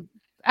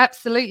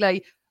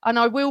absolutely, and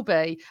I will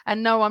be.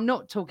 And no, I'm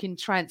not talking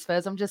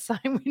transfers. I'm just saying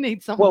we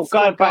need someone.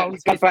 Well, go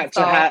back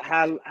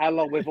to how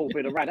long we've all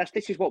been around.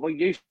 This is what we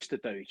used to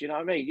do. Do you know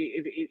what I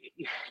mean?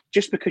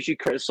 Just because you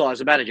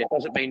criticise a manager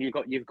doesn't mean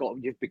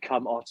you've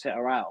become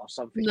Arteta out or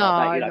something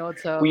like that. No, not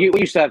at all. We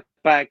used to have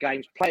bad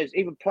games. Players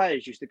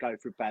used to go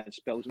through bad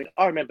spells. I mean,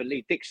 I remember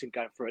Lee Dixon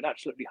going through an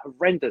absolutely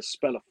horrendous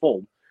spell of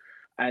form,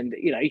 and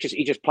he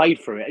just played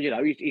through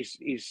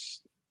it.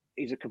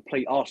 He's a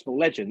complete Arsenal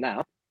legend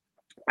now,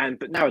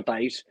 but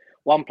nowadays,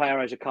 one player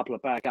has a couple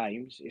of bad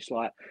games. It's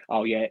like,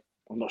 oh yeah,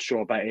 I'm not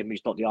sure about him.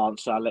 He's not the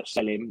answer. Let's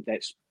sell him.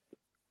 Let's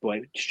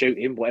shoot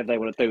him. Whatever they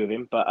want to do with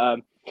him.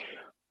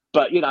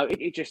 But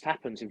it just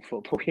happens in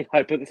football.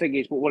 But the thing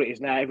is, what it is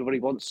now, everybody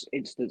wants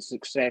instant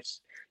success.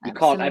 You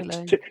can't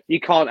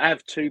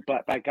have two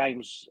bad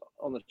games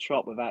on the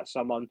trot without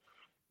someone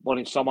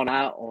wanting someone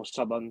out or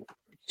someone.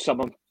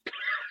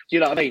 You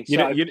know what I mean?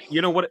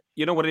 You know what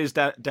it is,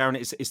 Darren.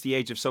 It's the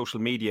age of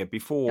social media.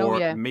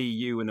 Before me,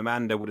 you, and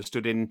Amanda would have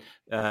stood in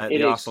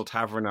the Arsenal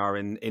Tavern or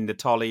in the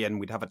Tully,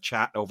 and we'd have a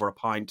chat over a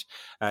pint.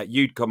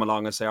 You'd come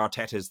along and say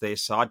Arteta's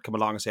this. I'd come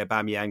along and say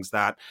Aubameyang's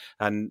that,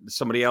 and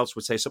somebody else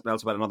would say something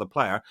else about another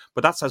player.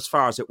 But that's as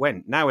far as it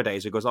went.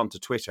 Nowadays, it goes on to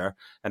Twitter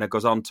and it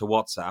goes on to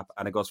WhatsApp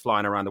and it goes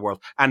flying around the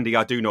world. Andy,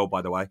 I do know,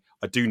 by the way,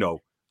 I do know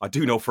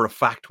for a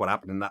fact what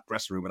happened in that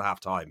dressing room at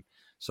halftime.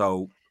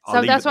 So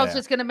that's what I was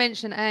just going to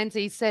mention.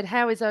 Andy said,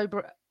 how is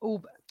Ober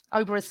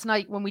a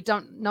snake when we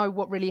don't know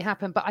what really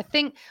happened? But I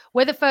think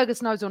whether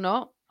Fergus knows or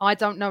not, I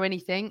don't know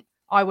anything.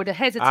 I would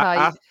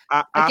hesitate.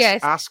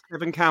 Ask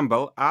Kevin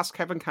Campbell. Ask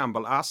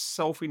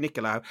Sophie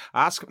Nicolau.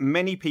 Ask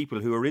many people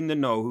who are in the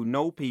know, who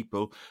know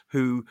people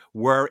who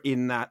were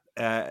in that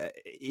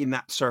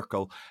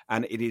circle.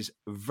 And it is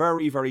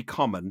very, very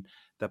common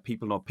that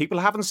people know. People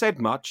haven't said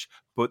much,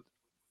 but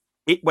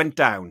it went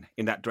down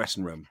in that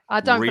dressing room.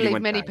 I don't Really believe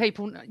went many down.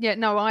 people. Yeah,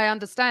 no, I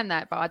understand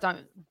that, but I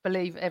don't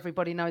believe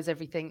everybody knows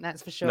everything.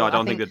 That's for sure. No, I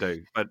don't think they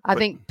do. I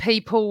think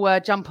people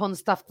jump on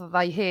stuff that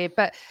they hear.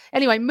 But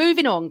anyway,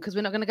 moving on, because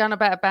we're not going to go on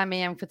about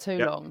Aubameyang for too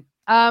long.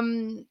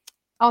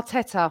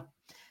 Arteta,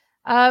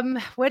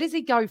 where does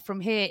he go from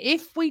here?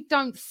 If we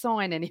don't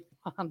sign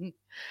anyone,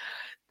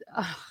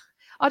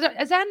 I don't.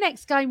 Is our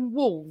next game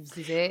Wolves?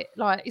 Is it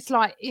it's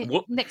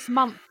next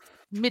month,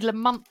 middle of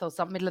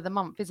the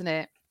month, isn't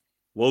it?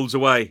 Wolves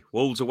away.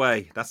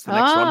 That's the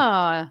next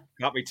one.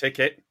 Got me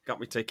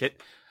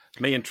ticket.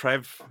 Me and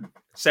Trev,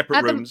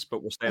 separate rooms,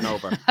 but we're staying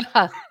over.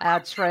 Our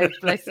Trev,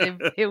 bless him,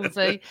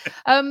 Hilsey.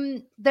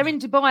 They're in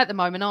Dubai at the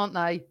moment, aren't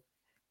they?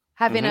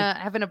 Having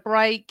a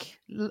break,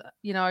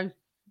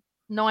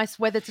 nice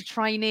weather to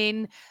train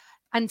in.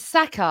 And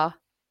Saka,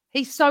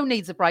 he so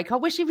needs a break. I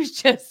wish he was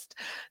just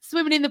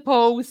swimming in the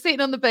pool, sitting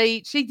on the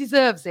beach. He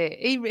deserves it.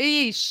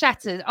 He is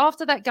shattered.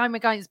 After that game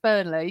against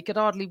Burnley, he could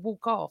hardly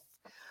walk off.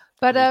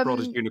 But he brought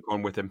his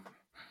unicorn with him.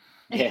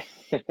 Yeah.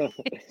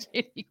 It's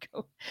really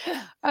cool.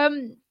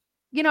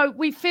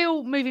 We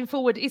feel moving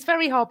forward, it's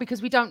very hard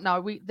because we don't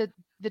know.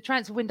 The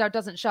transfer window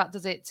doesn't shut,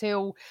 does it,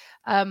 till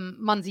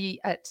Monday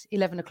at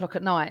 11 o'clock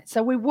at night.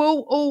 So we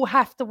will all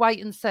have to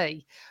wait and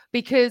see,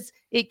 because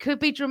it could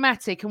be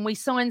dramatic and we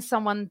sign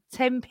someone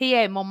 10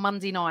 p.m. on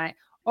Monday night,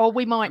 or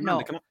we might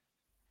Amanda, not.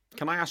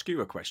 Can I ask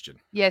you a question?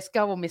 Yes,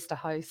 go on, Mr.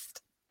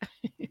 Host.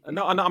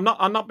 No, I'm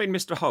not being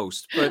Mr.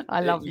 Host, but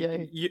I love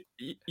you.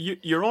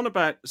 You're on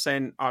about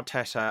saying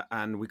Arteta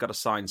and we got to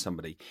sign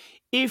somebody.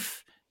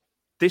 If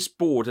this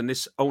board and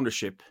this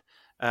ownership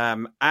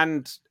and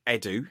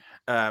Edu,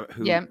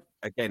 who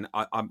again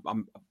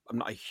I'm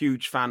not a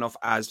huge fan of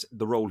as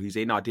the role he's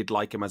in. I did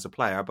like him as a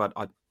player, but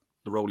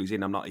the role he's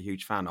in, I'm not a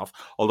huge fan of.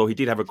 Although he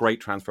did have a great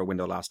transfer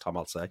window last time,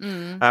 I'll say.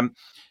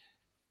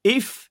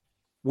 If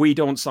we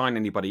don't sign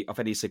anybody of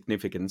any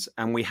significance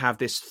and we have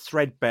this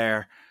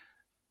threadbare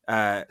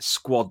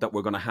squad that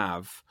we're going to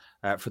have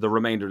for the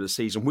remainder of the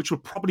season, which will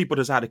probably put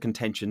us out of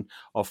contention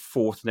of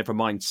 4th, never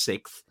mind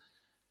 6th.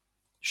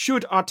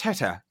 Should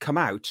Arteta come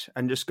out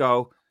and just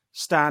go,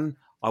 Stan,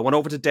 I went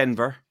over to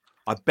Denver,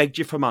 I begged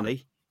you for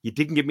money, you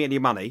didn't give me any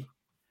money,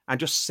 and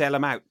just sell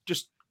him out,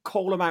 just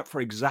call him out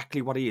for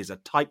exactly what he is, a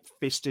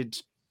tight-fisted...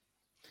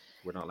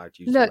 We're not allowed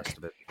to use the rest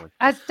of it.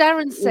 As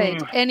Darren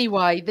said,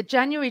 anyway, the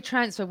January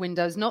transfer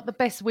window is not the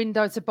best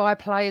window to buy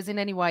players in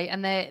any way,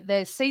 and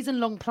their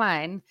season-long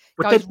plan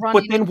goes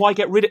running. But then why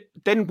get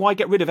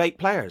rid of 8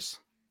 players?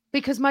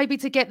 Because maybe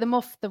to get them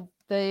off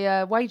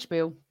the wage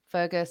bill,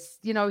 Fergus.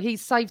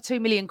 He's saved £2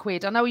 million.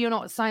 I know you're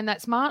not saying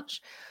that's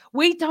much.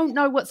 We don't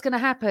know what's going to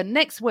happen.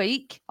 Next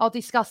week, I'll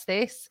discuss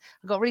this.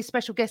 I've got a really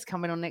special guest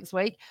coming on next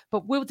week,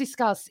 but we'll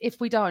discuss if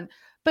we don't.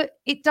 But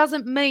it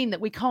doesn't mean that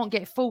we can't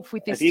get fourth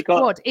with this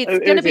squad.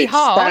 It's going to be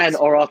hard. Stan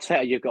or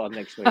Arteta you've got on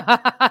next week?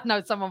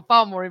 No, someone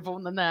far more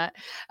important than that.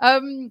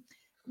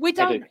 We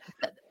don't.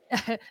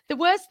 The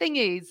worst thing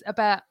is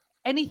about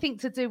anything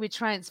to do with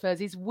transfers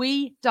is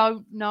we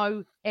don't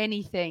know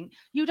anything.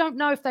 You don't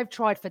know if they've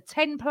tried for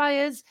 10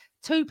 players,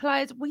 2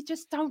 players. We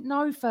just don't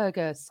know,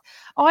 Fergus.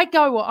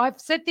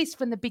 I've said this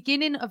from the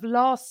beginning of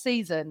last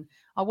season.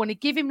 I want to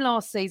give him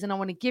last season. I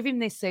want to give him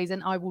this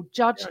season. I will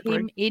judge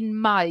him in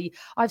May.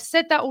 I've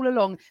said that all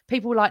along.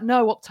 People were like,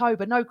 no,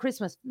 October, no,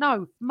 Christmas.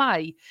 No,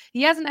 May.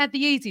 He hasn't had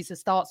the easiest of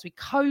starts with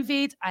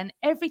COVID and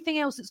everything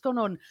else that's gone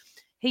on.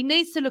 He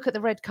needs to look at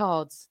the red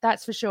cards.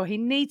 That's for sure. He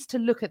needs to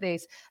look at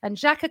this. And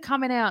Xhaka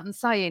coming out and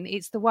saying,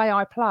 it's the way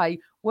I play.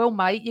 Well,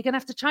 mate, you're going to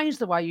have to change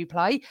the way you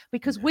play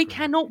because we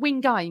cannot win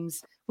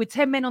games with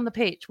 10 men on the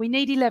pitch. We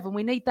need 11.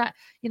 We need that,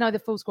 the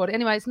full squad.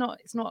 Anyway, it's not,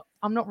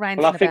 I'm not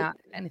ranting about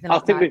anything like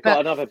that. I think we've got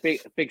another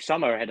big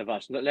summer ahead of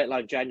us, let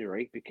alone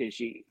January, because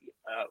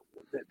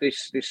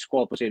this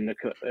squad was in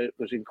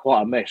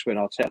quite a mess when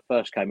Arteta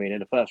first came in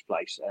the first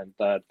place.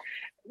 And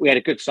we had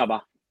a good summer,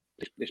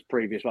 this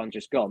previous one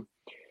just gone.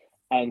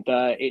 And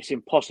it's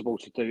impossible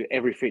to do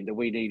everything that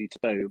we needed to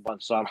do in one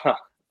summer,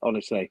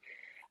 honestly.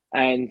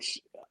 And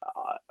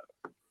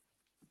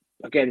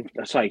again,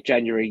 I say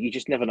January, you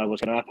just never know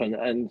what's going to happen.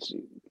 And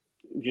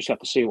you just have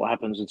to see what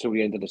happens until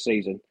the end of the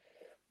season.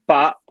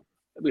 But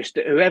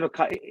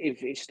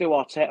if it's still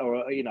Arteta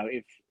or,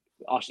 if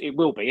it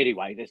will be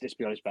anyway, let's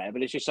be honest about it.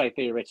 But let's just say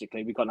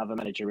theoretically, we've got another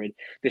manager in.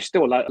 There's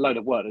still a load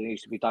of work that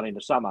needs to be done in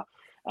the summer.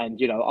 And,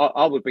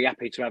 I would be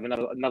happy to have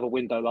another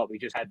window like we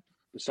just had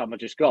the summer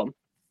just gone.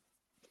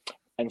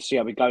 And see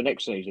how we go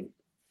next season.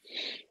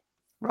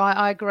 Right,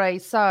 I agree.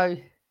 So, at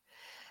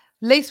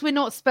least we're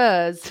not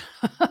Spurs.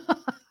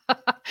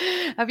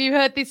 Have you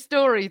heard this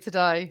story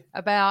today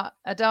about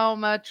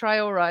Adama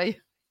Traore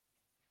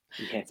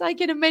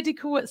taking a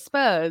medical at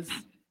Spurs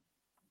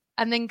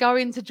and then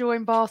going to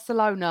join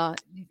Barcelona?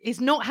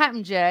 It's not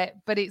happened yet,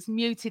 but it's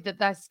muted that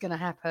that's going to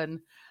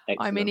happen.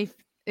 Excellent. I mean, if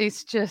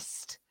it's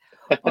just,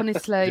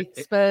 honestly,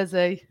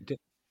 Spursy.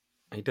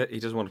 He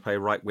doesn't want to play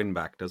right wing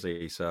back, does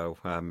he? So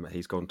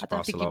he's going to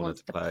Barcelona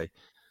to play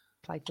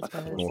for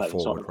Spurs. More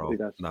forward role.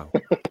 No.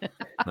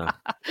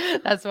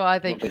 That's what I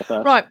think.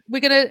 Right,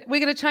 we're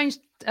gonna change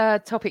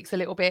topics a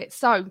little bit.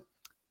 So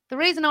The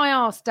reason I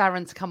asked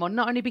Darren to come on,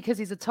 not only because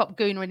he's a top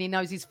gooner and he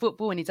knows his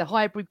football and he's a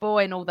hybrid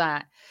boy and all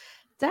that,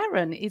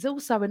 Darren is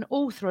also an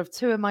author of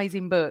 2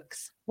 amazing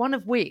books, one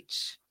of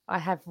which I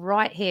have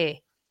right here.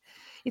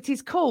 It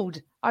is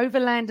called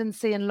Overland and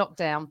Sea and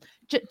Lockdown.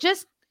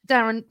 Just,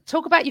 Darren,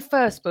 talk about your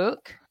first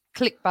book,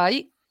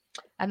 Clickbait,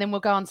 and then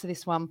we'll go on to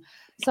this one.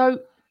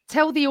 So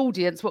tell the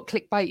audience what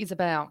Clickbait is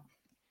about.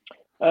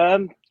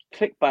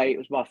 Clickbait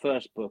was my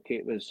first book.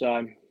 It was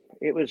a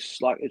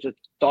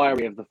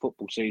diary of the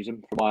football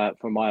season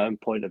from my own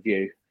point of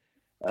view,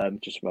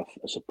 just from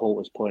a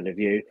supporter's point of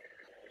view.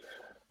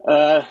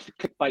 The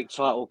Clickbait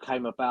title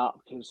came about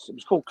because it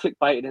was called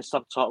Clickbait and then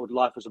subtitled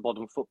Life as a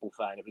Modern Football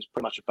Fan. It was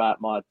pretty much about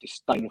my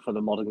disdain for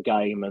the modern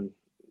game and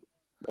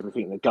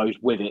everything that goes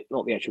with it,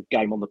 not the actual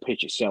game on the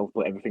pitch itself,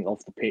 but everything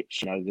off the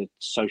pitch, the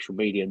social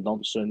media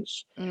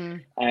nonsense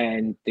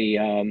and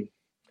the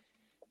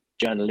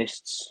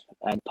journalists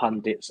and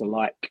pundits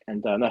alike.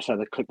 And that's how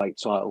the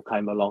Clickbait title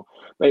came along.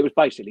 But it was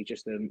basically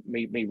just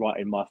me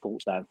writing my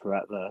thoughts down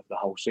throughout the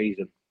whole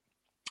season.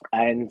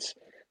 And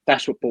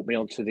that's what brought me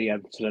on to the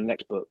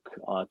next book.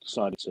 I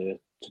decided to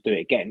do it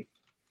again.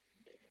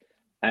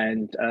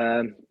 And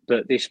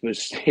but this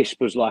was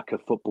like a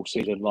football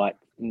season like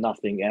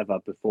nothing ever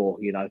before.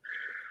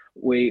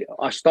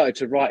 I started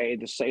to write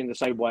it in the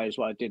same way as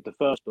what I did the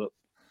first book.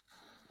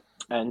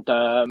 And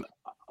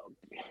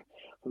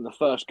from the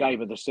first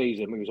game of the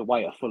season, we was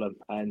away at Fulham,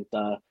 and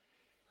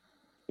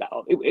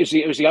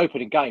it was the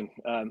opening game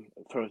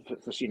for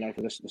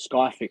the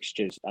Sky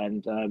fixtures,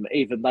 and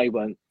even they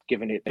weren't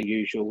giving it the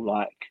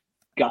usual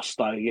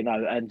gusto,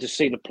 and to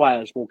see the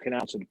players walking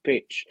out to the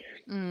pitch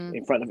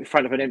in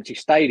front of an empty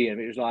stadium,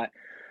 it was like,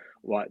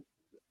 right,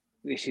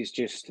 this is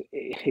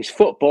it's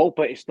football,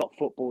 but it's not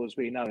football as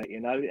we know it,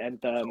 and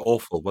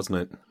awful, wasn't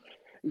it?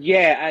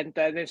 Yeah, and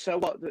then so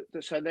what?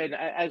 So then,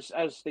 as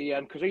the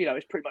because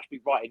it's pretty much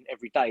been writing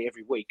every day,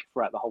 every week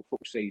throughout the whole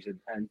football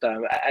season, and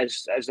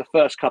as the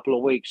first couple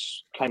of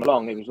weeks came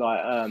along, it was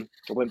like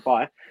it went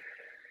by.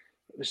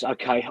 It was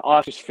okay.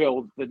 I just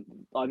feel that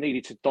I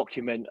needed to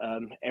document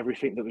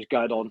everything that was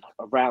going on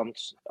around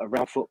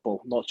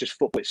football, not just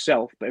football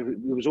itself, but it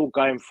was all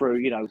going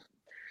through.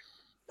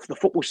 The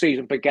football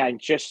season began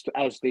just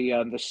as the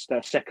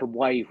second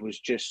wave was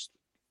just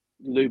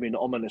looming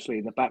ominously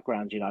in the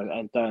background,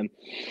 and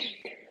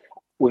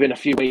within a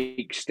few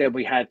weeks, then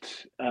we had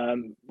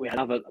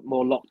other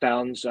more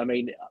lockdowns. I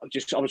mean, I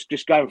was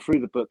just going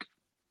through the book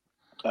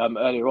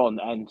earlier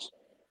on, and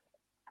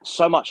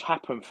so much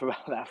happened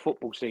throughout that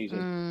football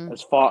season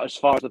as far as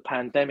the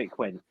pandemic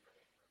went.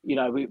 We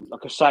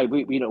like I say,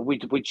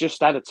 we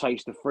just had a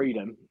taste of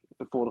freedom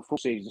before the football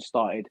season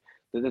started.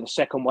 Then the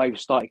second wave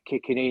started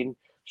kicking in.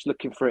 Just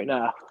looking for it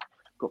now.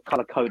 Got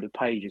colour coded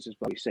pages as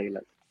well. You see,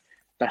 look.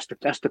 That's the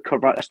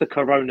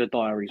Corona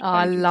Diaries. Oh,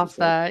 I love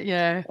that.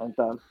 Yeah.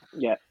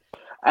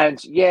 And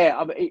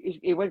I mean,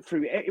 it went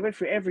through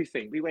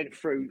everything. We went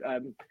through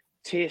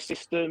tier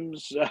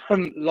systems,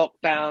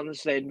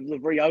 lockdowns, then the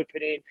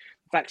reopening,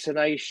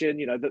 vaccination.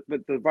 The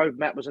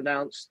roadmap was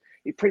announced.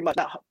 It pretty much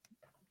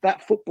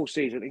that football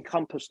season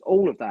encompassed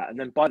all of that. And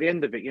then by the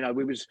end of it,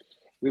 we was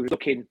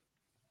looking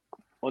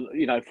on,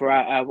 for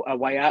our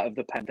way out of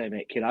the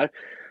pandemic.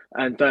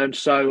 And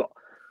so.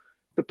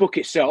 The book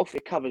itself,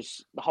 it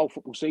covers the whole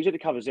football season.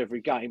 It covers every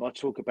game. I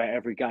talk about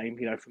every game,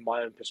 from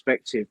my own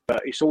perspective.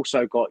 But it's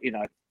also got,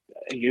 a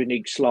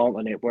unique slant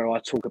on it where I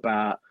talk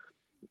about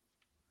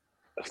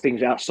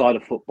things outside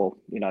of football.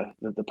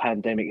 The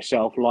pandemic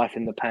itself, life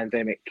in the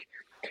pandemic,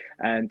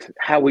 and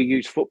how we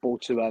use football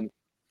to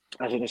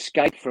as an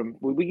escape from.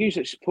 We use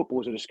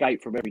football as an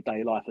escape from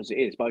everyday life, as it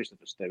is. Most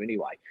of us do,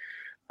 anyway.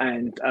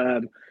 And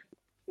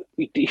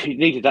you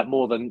needed that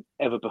more than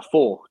ever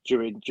before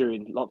during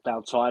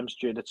lockdown times,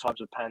 during the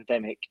times of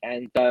pandemic,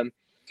 and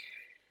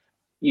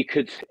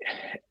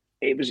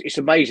it's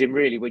amazing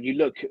really when you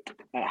look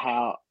at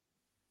how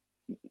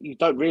you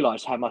don't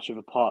realise how much of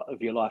a part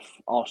of your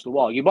life Arsenal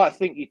are. You might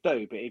think you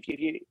do, but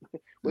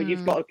when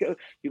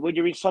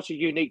you're in such a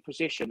unique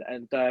position,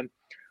 and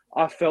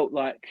I felt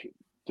like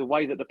the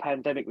way that the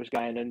pandemic was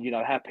going, and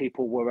how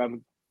people were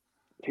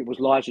people's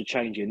lives are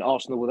changing.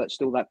 Arsenal were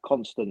still that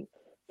constant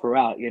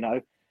throughout,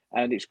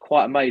 and it's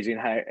quite amazing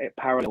how it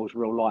parallels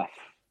real life.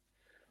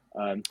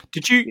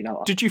 Did you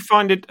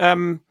find it?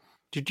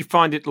 Did you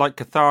find it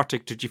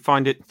cathartic? Did you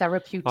find it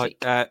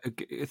therapeutic?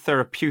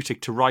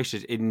 Therapeutic to write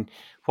it in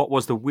what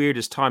was the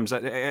weirdest times,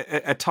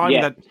 a time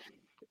that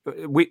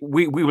we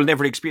will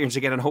never experience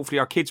again, and hopefully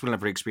our kids will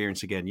never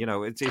experience again.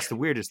 It's the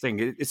weirdest thing.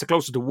 It's the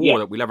closest to war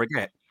that we'll ever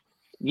get.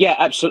 Yeah,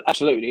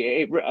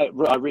 absolutely. I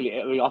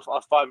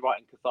find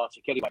writing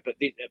cathartic anyway, but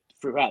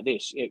throughout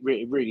this, it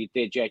really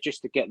did. Yeah,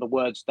 just to get the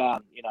words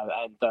down,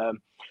 and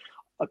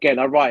again,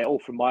 I write it all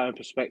from my own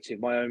perspective,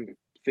 my own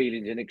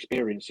feelings and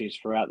experiences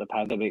throughout the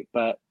pandemic.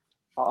 But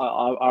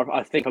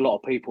I think a lot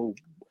of people,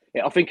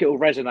 I think it will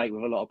resonate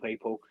with a lot of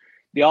people.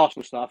 The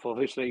Arsenal stuff,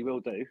 obviously, will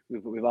do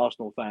with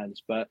Arsenal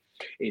fans, but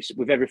it's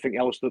with everything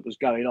else that was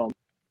going on.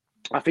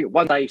 I think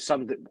one day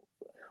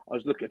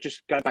was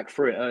just going back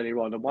through it earlier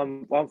on, and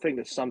one thing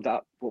that summed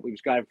up what we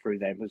was going through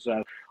then was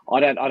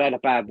I'd had a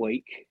bad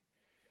week.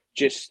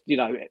 Just, you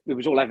know, we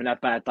was all having our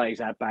bad days,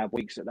 our bad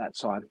weeks at that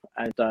time,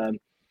 and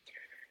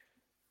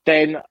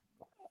then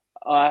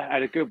I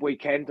had a good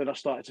weekend, and I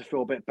started to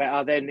feel a bit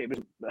better. Then it was,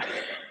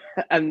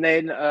 and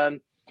then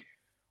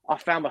I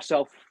found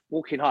myself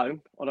walking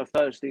home on a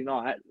Thursday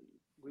night.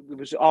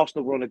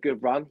 Arsenal were on a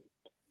good run.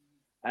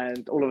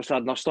 And all of a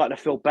sudden, I started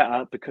to feel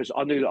better because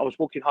I knew that I was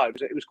walking home.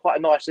 It was quite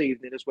a nice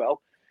evening as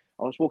well.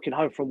 I was walking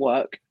home from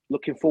work,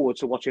 looking forward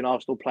to watching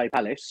Arsenal play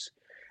Palace,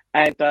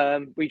 and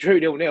we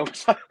drew 0-0.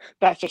 So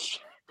that's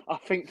just, I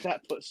think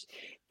that's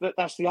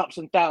the ups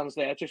and downs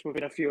there, just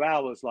within a few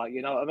hours. Like,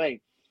 you know what I mean?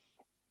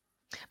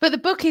 But the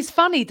book is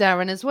funny,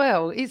 Darren, as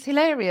well. It's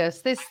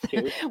hilarious.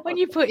 When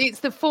you put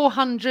it's the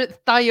 400th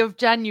day of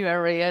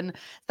January and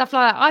stuff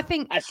like that. I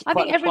think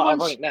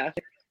everyone.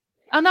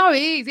 I know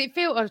it is. It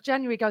feels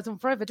January goes on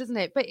forever, doesn't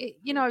it? But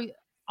you know,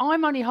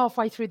 I'm only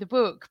halfway through the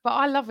book, but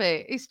I love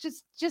it. It's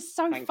just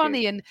so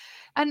funny, and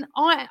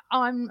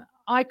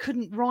I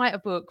couldn't write a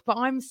book, but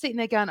I'm sitting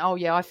there going, oh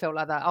yeah, I felt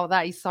like that. Oh,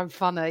 that is so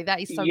funny.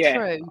 That is so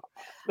true.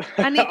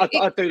 And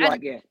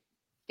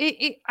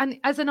and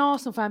as an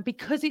Arsenal fan,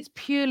 because it's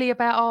purely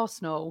about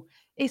Arsenal,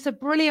 it's a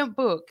brilliant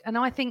book, and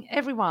I think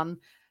everyone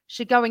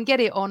should go and get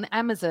it on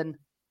Amazon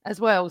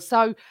as well.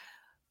 So,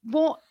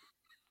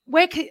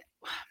 we can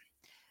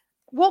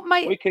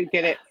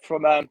get it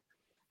from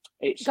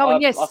it's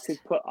yes.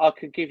 I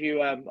could give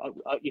you I'll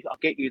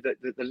get you the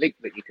link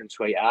that you can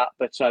tweet out,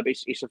 but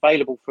it's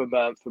available from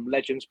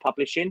Legends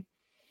Publishing.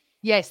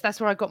 Yes, that's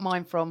where I got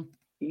mine from.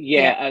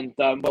 And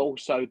we're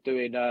also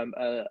doing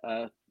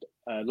a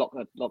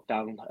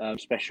lockdown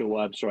special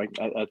a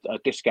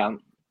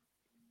discount.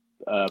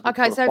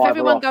 Okay, so if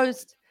everyone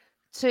goes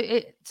to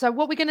it, so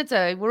what we're going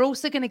to do, we're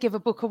also going to give a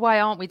book away,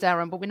 aren't we,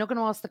 Darren? But we're not going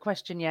to ask the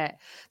question yet.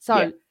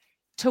 So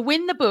to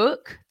win the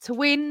book, to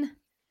win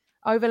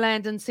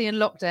Overland and Sea and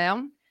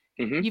Lockdown,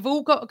 you've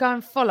all got to go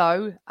and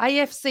follow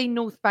AFC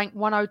North Bank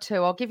 102.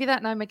 I'll give you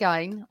that name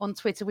again on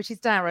Twitter, which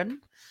is Darren.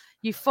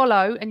 You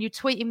follow and you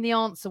tweet him the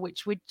answer,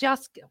 which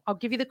I'll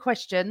give you the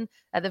question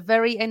at the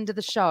very end of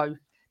the show.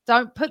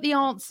 Don't put the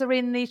answer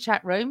in the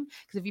chat room,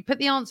 because if you put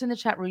the answer in the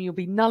chat room, you'll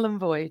be null and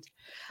void.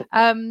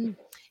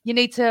 You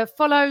need to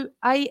follow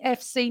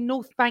AFC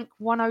North Bank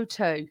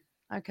 102.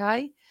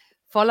 Okay?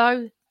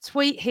 Follow,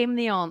 tweet him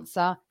the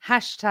answer,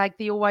 hashtag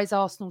the Always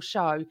Arsenal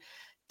Show.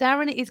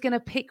 Darren is going to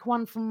pick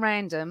one from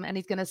random and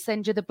he's going to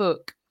send you the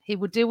book. He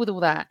will deal with all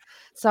that.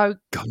 So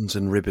guns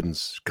and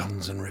ribbons.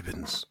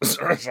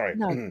 Sorry.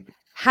 No.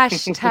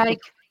 Hashtag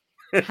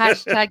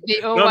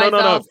the Always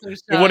Arsenal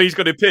Show. What he's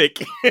going to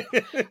pick.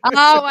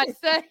 Oh, I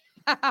see.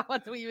 I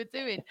thought what you were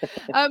doing.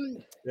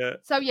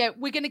 So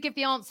we're going to give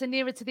the answer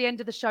nearer to the end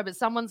of the show, but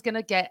someone's going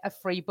to get a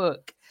free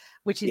book,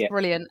 which is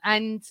brilliant.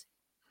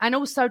 And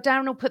also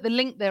Darren will put the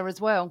link there as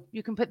well.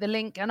 You can put the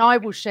link, and I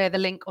will share the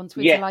link on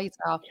Twitter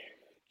later.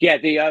 Yeah,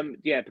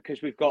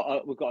 because we've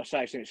got to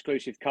say it's an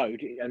exclusive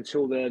code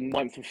until the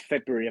 9th of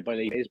February, I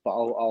believe it is. But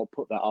I'll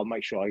put that. I'll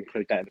make sure I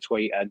include that in the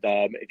tweet. And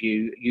if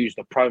you use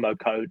the promo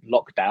code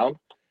LOCKDOwn,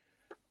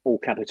 all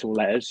capital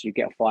letters, you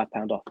get a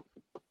 £5 off.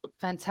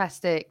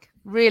 Fantastic!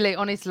 Really,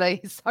 honestly,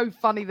 it's so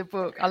funny. The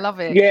book, I love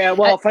it. Yeah,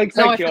 well, thank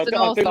you. I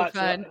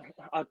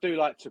do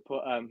like to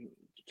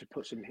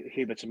put some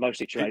humour to most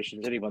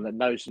situations. Anyone that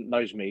knows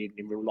me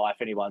in real life,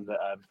 anyone that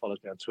follows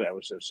me on Twitter,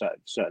 will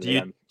certainly.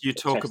 Do you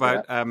talk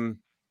about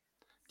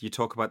Do you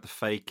talk about the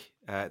fake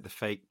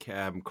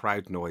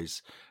crowd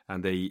noise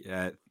and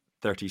the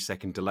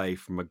 30-second delay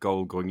from a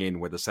goal going in,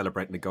 where they're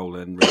celebrating the goal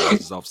and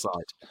realises offside?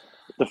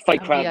 The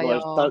fake crowd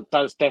noise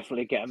does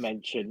definitely get a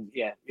mention.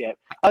 Yeah.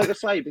 I was going to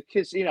say,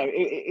 because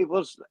it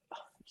was.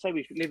 Say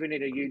we're living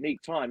in a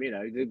unique time.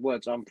 The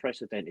words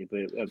unprecedented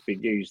have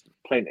been used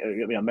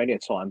many a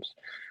times,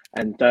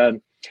 and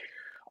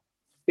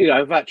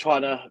without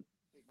trying to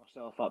pick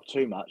myself up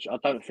too much, I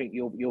don't think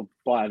you'll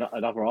buy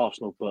another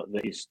Arsenal book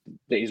that is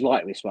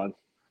like this one.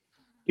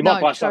 You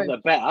might buy something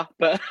that's better,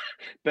 but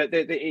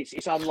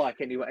it's unlike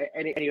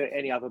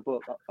any other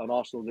book on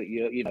Arsenal that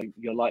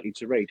you're likely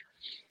to read.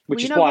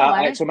 Which is why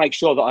I had to make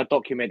sure that I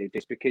documented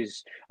this,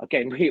 because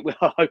again we're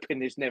hoping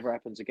this never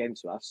happens again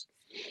to us.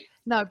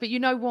 No, but you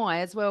know why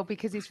as well?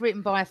 Because it's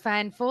written by a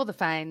fan for the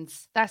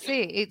fans. That's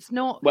it. It's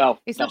not.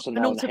 It's not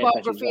an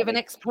autobiography of an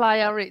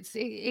ex-player.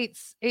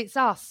 It's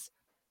us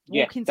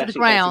walking to the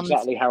ground.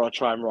 That's exactly how I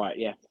try and write.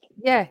 Yeah.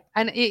 Yeah,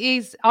 and it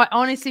is. I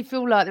honestly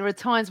feel like there are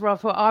times where I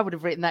thought I would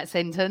have written that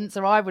sentence,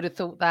 or I would have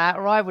thought that,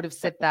 or I would have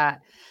said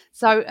that.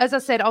 So, as I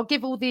said, I'll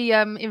give all the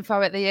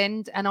info at the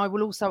end, and I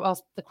will also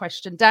ask the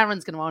question.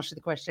 Darren's going to ask you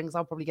the question because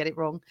I'll probably get it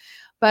wrong.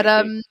 But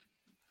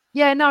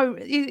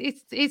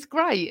it's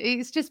great.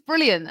 It's just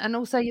brilliant, and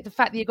also the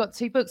fact that you got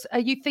 2 books. Are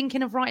you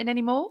thinking of writing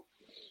any more?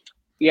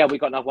 Yeah, we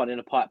got another one in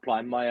the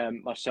pipeline.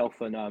 Myself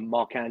and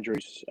Mark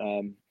Andrews.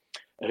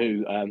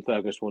 Who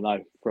Fergus will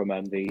know from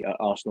the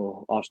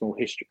Arsenal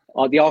history,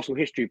 the Arsenal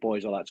history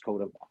boys, I like to call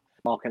them,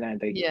 Mark and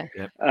Andy.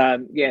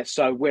 Yeah.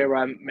 So we're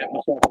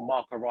myself and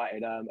Mark are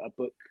writing a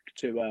book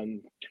to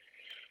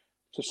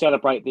to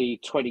celebrate the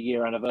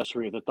 20-year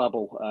anniversary of the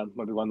double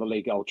when we won the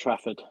league at Old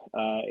Trafford.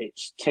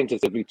 It's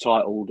tentatively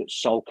titled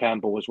 "Sol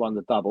Campbell has won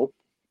the double."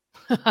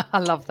 I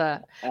love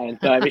that. And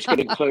it's going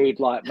to include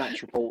like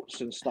match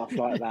reports and stuff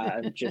like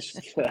that, and just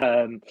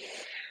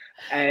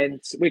and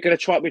we're going to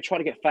try. We're trying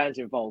to get fans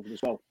involved as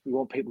well. We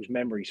want people's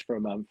memories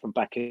from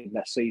back in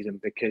that season,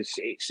 because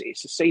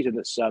it's a season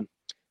that's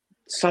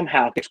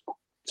somehow gets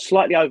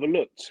slightly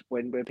overlooked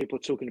when people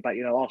are talking about,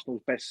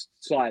 Arsenal's best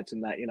sides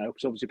and that,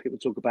 because obviously people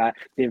talk about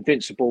the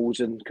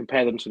Invincibles and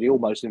compare them to the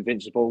almost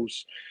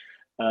Invincibles.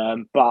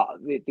 But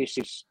this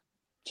is,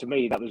 to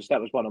me, that was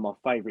one of my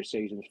favourite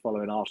seasons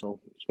following Arsenal,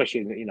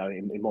 especially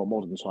in more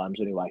modern times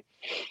anyway.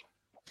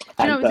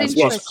 And, it's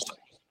interesting.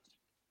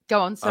 Go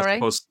on, sorry.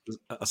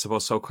 I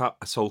suppose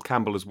Sol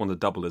Campbell has won the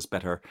double is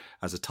better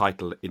as a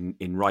title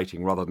in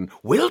writing rather than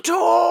Will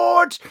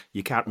Tord.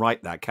 You can't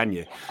write that, can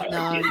you?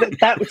 No.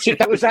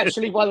 that was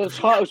actually one of the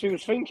titles we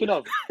was thinking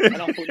of, and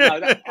I thought,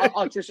 no,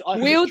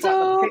 Will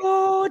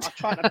Tord. I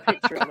tried to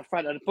picture it on the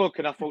front of the book,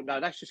 and I thought, no,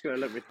 that's just going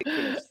to look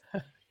ridiculous.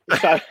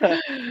 So,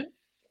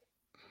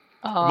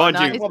 mind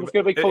you,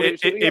 we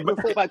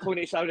thought about calling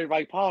it It's Only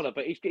Ray Parlour,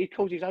 but he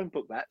called his own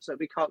book that, so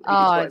we can't.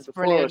 It's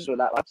brilliant. With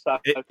that one, so.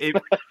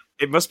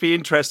 It must be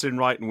interesting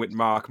writing with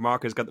Mark.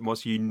 Mark has got the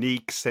most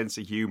unique sense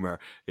of humour.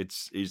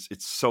 It's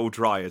so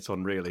dry, it's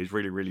unreal. He's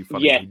really, really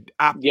funny.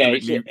 Yeah,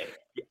 he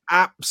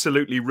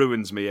absolutely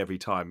ruins me every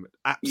time.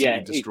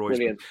 Absolutely destroys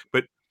me.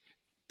 But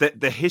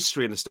the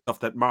history and the stuff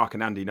that Mark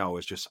and Andy know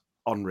is just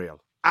unreal.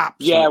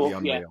 Absolutely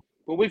unreal. Yeah.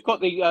 Well, we've got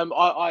the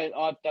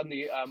I've done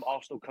the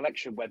Arsenal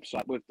Collection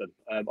website with them.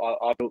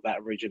 I built that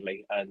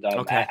originally, and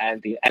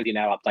Andy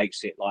now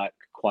updates it like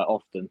quite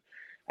often,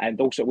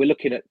 and also we're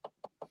looking at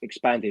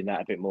expanding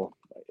that a bit more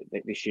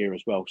this year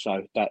as well.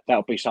 So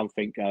that'll be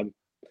something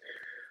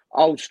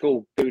old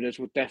school Gooners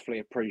would definitely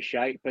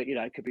appreciate, but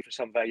it could be for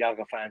some of our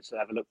younger fans to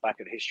have a look back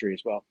at history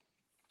as well.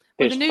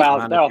 There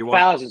are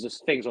thousands of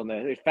things on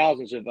there. There's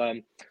thousands of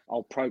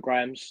old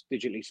programs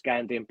digitally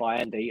scanned in by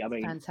Andy. I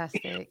mean,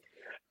 fantastic.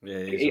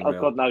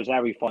 God knows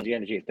how he finds the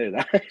energy to do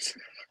that.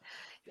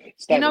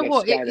 You know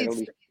what?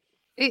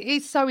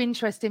 It's so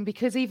interesting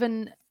because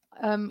even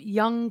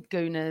young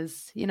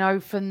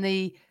Gooners, from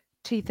the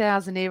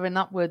 2000 era and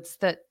upwards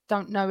that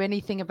don't know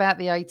anything about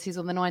the 80s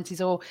or the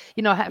 90s, or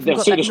haven't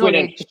got that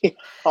knowledge.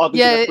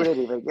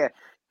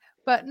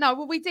 But no,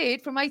 well, we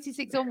did from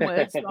 86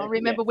 onwards. I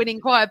remember winning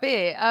quite a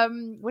bit.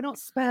 We're not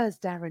Spurs,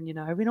 Darren.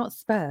 We're not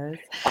Spurs.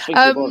 I think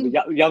more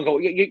the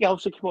younger. You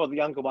also more the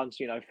younger ones.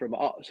 From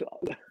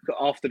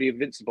after the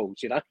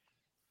Invincibles.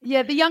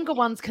 Yeah, the younger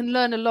ones can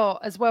learn a lot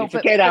as well. You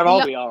forget how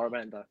old we are,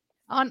 Amanda.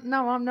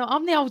 No, I'm not.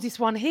 I'm the oldest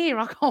one here.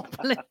 I can't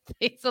believe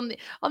this.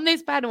 On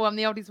this panel, I'm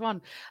the oldest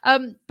one.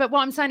 But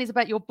what I'm saying is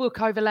about your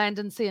book, Over Land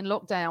and Sea and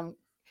Lockdown.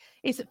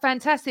 It's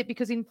fantastic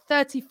because in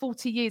 30,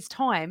 40 years'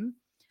 time,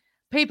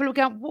 people will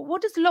go,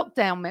 what does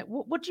lockdown mean?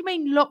 What do you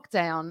mean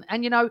lockdown?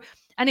 And,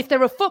 and if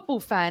they're a football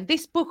fan,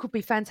 this book would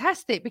be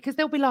fantastic because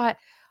they'll be like,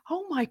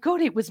 oh my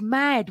God, it was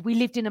mad. We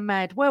lived in a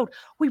mad world.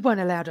 We weren't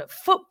allowed at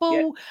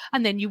football. Yeah.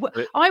 And then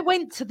I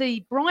went to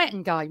the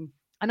Brighton game.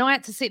 And I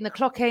had to sit in the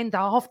clock end.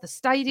 Half the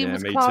stadium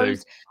was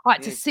closed. Too. I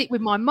had to sit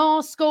with my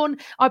mask on.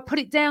 I put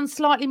it down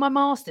slightly, my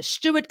mask. The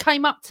steward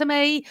came up to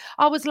me.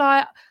 I was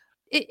like,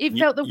 it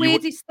felt the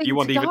weirdest thing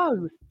to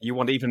go. You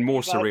want even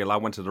more surreal? I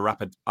went to the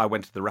Rapid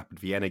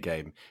Vienna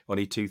game.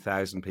 Only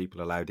 2,000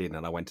 people allowed in,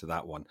 and I went to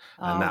that one,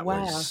 and that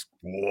was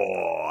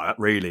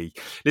really.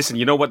 Listen,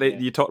 you know what?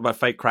 You talk about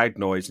fake crowd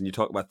noise, and you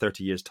talk about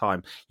 30 years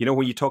time.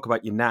 When you talk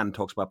about your nan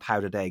talks about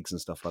powdered eggs and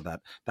stuff like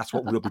that. That's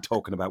what we'll be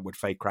talking about with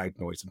fake crowd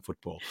noise in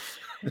football.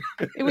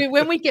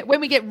 when we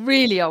get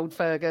really old,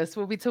 Fergus,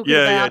 we'll be talking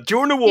about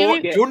during the war,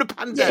 during the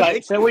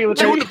pandemic. So we were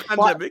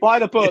buy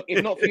the book,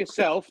 if not for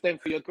yourself, then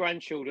for your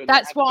grandchildren.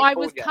 That's what I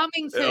was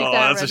coming to. Oh, Darren.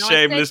 That's a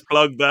shameless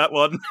plug, that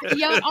one.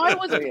 Yeah, I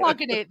wasn't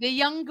plugging it. The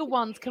younger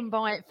ones can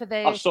buy it for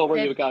their I saw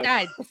where you were going.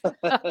 Dads.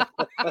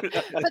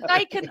 But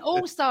they can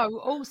also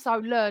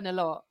learn a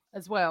lot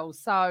as well.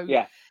 So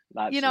yeah,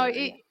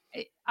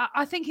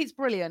 I think it's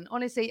brilliant.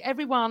 Honestly,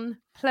 everyone,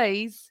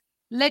 please,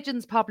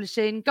 Legends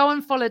Publishing, go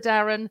and follow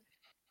Darren.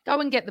 Go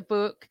and get the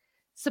book.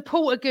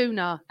 Support a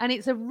Gooner, and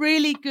it's a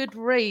really good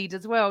read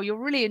as well. You'll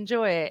really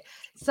enjoy it.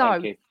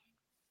 So,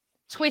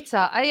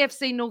 Twitter,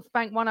 AFC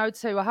Northbank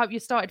 102. I hope you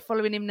started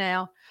following him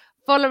now.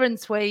 Follow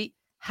and tweet.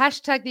 #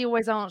 the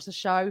Always Answer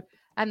Show.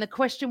 And the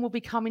question will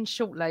be coming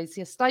shortly.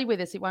 So stay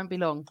with us. It won't be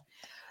long.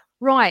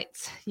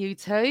 Right, you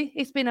two.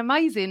 It's been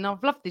amazing.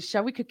 I've loved this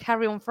show. We could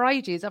carry on for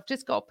ages. I've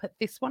just got to put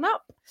this one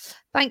up.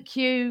 Thank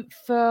you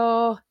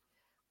for...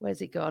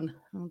 Where's it gone?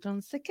 Hold on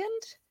a second.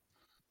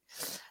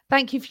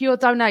 Thank you for your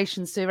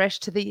donation, Suresh,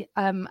 to the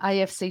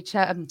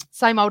AFC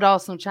Same Old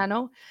Arsenal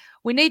channel.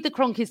 We need the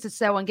Cronkies to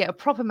sell and get a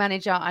proper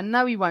manager. I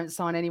know he won't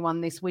sign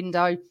anyone this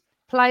window.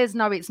 Players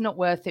know it's not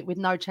worth it with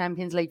no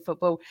Champions League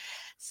football.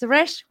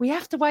 Suresh, we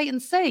have to wait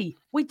and see.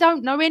 We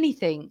don't know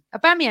anything.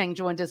 Aubameyang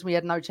joined us. We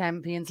had no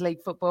Champions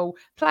League football.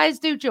 Players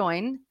do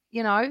join,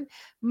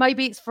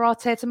 Maybe it's for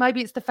Arteta.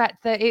 Maybe it's the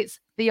fact that it's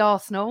the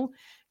Arsenal,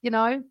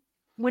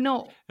 we're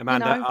not.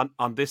 Amanda,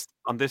 on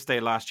this day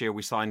last year,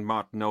 we signed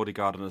Martin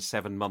Odegaard on a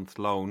 7-month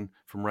loan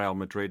from Real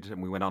Madrid,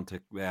 and we went on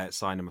to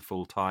sign him a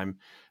full time.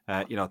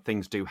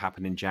 Things do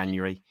happen in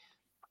January.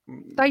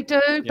 They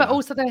do, but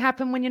also they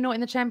happen when you're not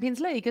in the Champions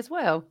League as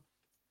well.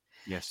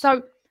 Yes.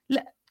 So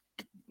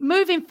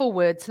moving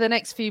forward to the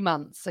next few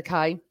months,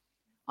 okay,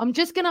 I'm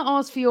just going to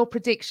ask for your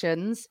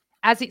predictions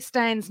as it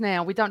stands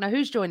now. We don't know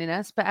who's joining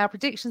us, but our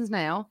predictions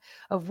now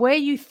of where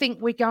you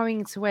think we're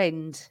going to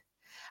end.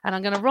 And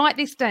I'm going to write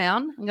this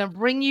down. I'm going to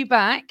bring you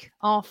back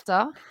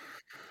after.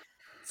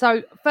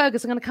 So,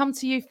 Fergus, I'm going to come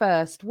to you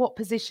first. What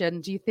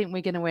position do you think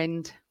we're going to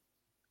end?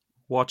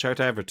 Watch out,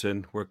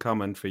 Everton. We're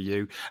coming for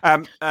you.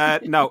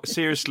 No,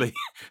 seriously.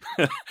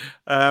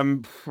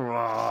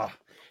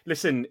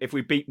 Listen, if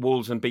we beat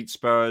Wolves and beat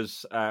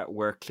Spurs,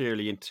 we're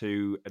clearly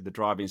into the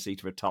driving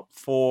seat of a top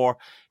 4.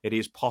 It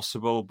is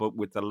possible, but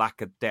with the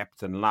lack of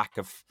depth and lack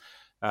of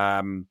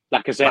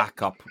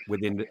backup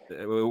within,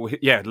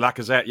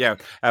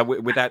 Lacazette,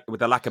 with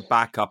the lack of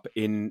backup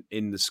in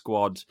the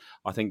squad,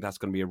 I think that's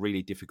going to be a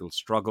really difficult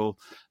struggle.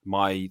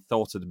 My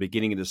thoughts at the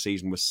beginning of the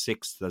season was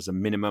 6th as a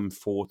minimum,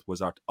 4th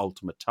was our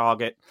ultimate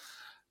target.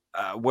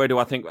 Where do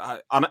I think,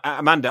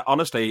 Amanda?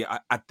 Honestly,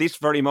 at this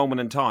very moment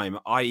in time,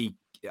 I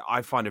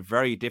find it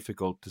very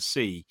difficult to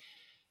see.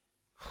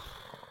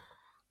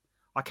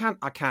 I can't.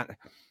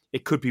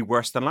 It could be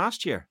worse than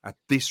last year at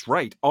this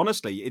rate.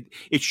 Honestly,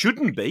 it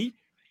shouldn't be,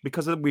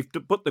 because we've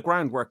put the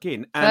groundwork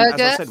in. And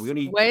Fergus, as I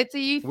said, where do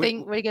you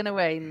think we're going to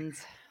end?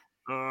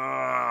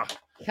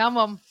 Come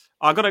on.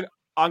 I'm gonna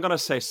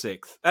say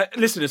 6th.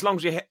 Listen, as long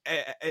as you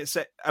it's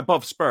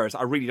above Spurs,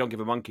 I really don't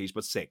give a monkeys,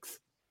 but 6th.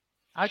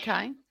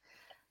 Okay,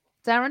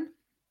 Darren.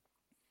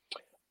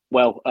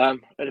 Well, at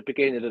the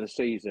beginning of the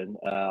season,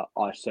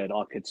 I said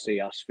I could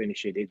see us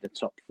finishing in the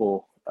top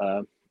 4.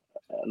 A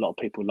lot of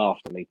people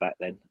laughed at me back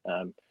then.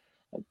 I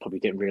probably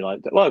didn't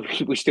realise that. Well,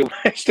 we still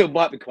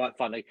might be quite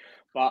funny,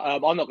 but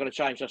I'm not going to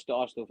change. I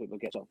still think we'll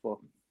get top 4.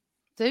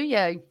 Do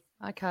you?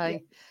 Okay. Yeah.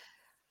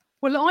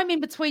 Well, I'm in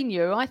between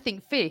you. I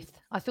think 5th.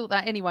 I thought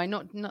that anyway.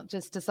 Not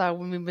just to say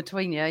I'm in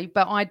between you,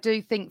 but I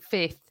do think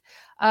 5th.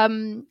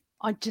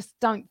 I just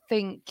don't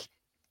think.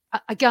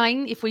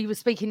 Again, if we were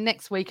speaking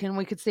next week and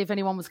we could see if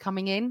anyone was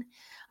coming in,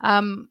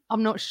 I'm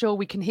not sure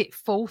we can hit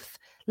 4th.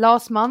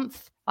 Last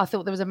month, I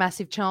thought there was a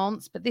massive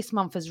chance, but this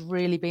month has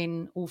really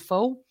been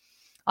awful.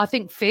 I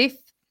think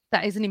 5th,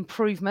 that is an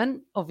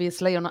improvement,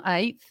 obviously, on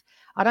 8th.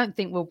 I don't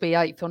think we'll be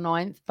 8th or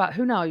 9th, but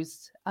who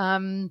knows?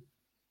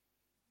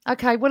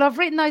 Okay, well, I've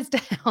written those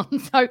down.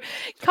 So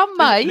come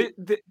May.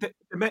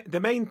 The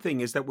main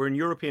thing is that we're in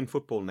European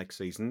football next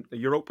season, the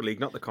Europa League,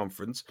 not the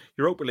Conference,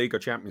 Europa League or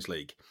Champions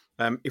League.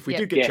 If we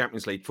do get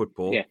Champions League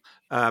football,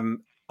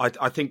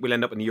 I think we'll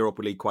end up in the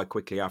Europa League quite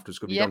quickly afterwards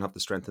because we don't have the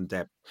strength and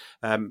depth.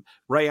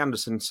 Ray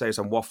Anderson says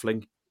I'm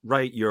waffling.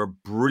 Ray, you're a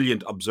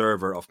brilliant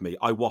observer of me.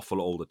 I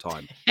waffle all the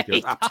time. You're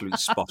absolutely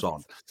spot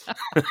on.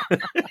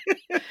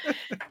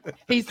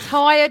 He's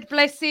tired,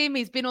 bless him.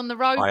 He's been on the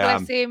road,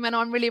 bless him. And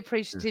I'm really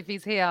appreciative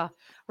he's here.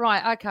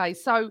 Right, okay.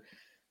 So,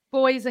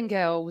 boys and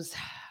girls,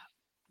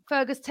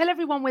 Fergus, tell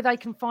everyone where they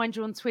can find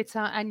you on Twitter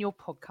and your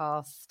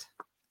podcast.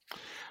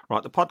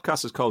 Right, the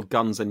podcast is called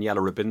Guns and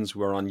Yellow Ribbons.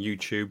 We're on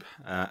YouTube,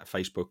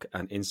 Facebook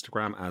and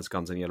Instagram as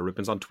Guns and Yellow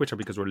Ribbons. On Twitter,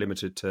 because we're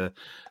limited to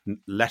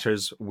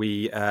letters,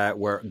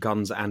 we're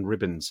Guns and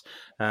Ribbons.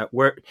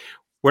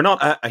 We're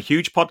not a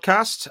huge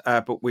podcast,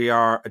 but we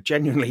are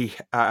genuinely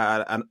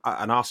an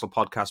Arsenal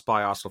podcast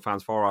by Arsenal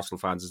fans for Arsenal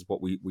fans is what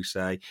we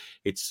say.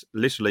 It's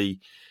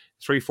literally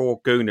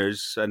 3-4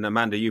 gooners, and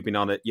Amanda, you've been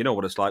on it. You know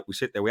what it's like. We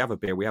sit there, we have a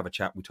beer, we have a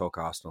chat, we talk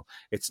Arsenal.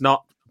 It's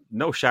not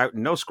no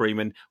shouting, no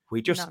screaming.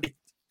 We just... No.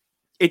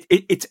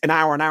 It's an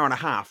hour and a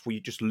half where you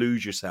just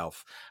lose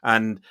yourself.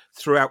 And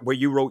throughout where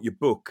you wrote your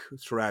book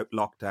throughout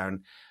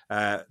lockdown,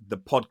 the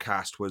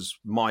podcast was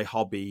my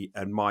hobby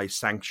and my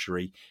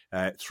sanctuary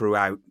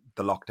throughout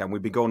the lockdown.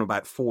 We've been going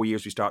about 4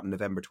 years. We started in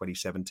November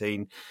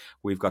 2017.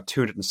 We've got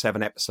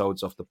 207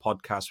 episodes of the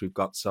podcast. We've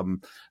got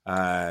some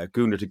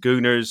Gooner to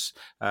Gooners.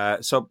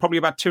 So probably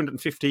about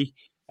 250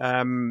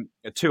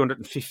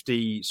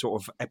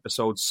 sort of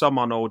episodes, some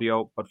on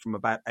audio, but from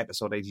about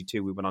episode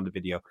 82 we went on the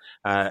video.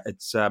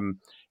 It's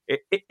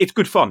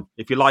good fun.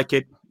 If you like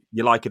it,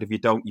 you like it. If you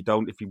don't, you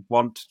don't. If you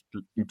want,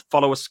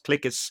 follow us,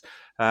 click us,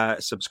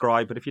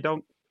 subscribe. But if you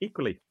don't,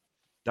 equally,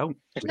 don't.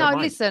 No,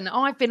 listen,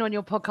 I've been on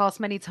your podcast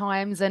many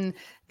times and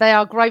they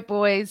are great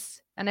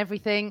boys and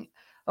everything.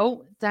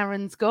 Oh,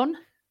 Darren's gone.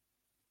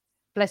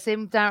 Bless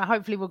him. Darren,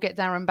 hopefully we'll get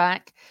Darren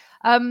back.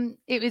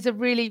 It was a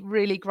really,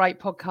 really great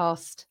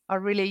podcast. I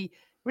really,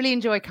 really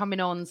enjoy coming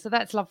on. So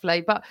that's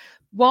lovely. But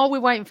while we're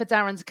waiting for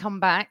Darren to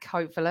come back,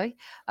 hopefully,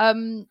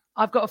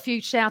 I've got a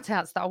few shout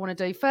outs that I want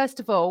to do.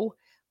 First of all,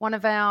 one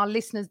of our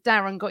listeners,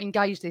 Darren, got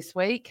engaged this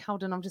week.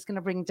 Hold on, I'm just going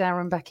to bring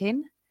Darren back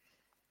in.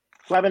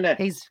 What happened there?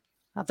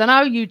 I don't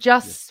know, you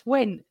just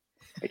went.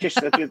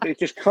 It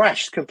just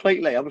crashed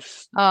completely. Oh,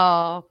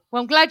 well,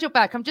 I'm glad you're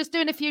back. I'm just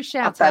doing a few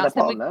shout outs.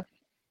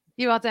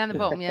 You are down the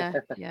bottom, yeah.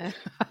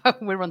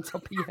 We're on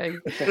top of you.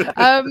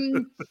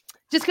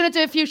 Just going to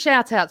do a few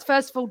shout outs.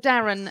 First of all,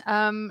 Darren,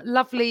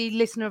 lovely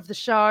listener of the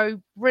show,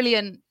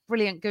 brilliant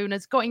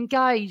Gooners, got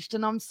engaged,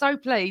 and I'm so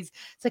pleased.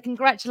 So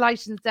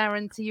congratulations,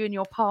 Darren, to you and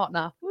your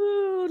partner.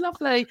 Woo,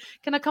 lovely.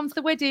 Can I come to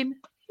the wedding?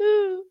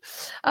 Woo.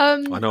 I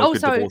know a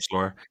good divorce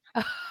lawyer.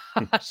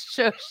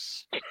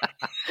 Shush.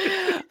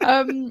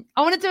 I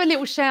want to do a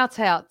little shout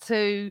out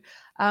to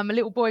a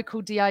little boy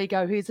called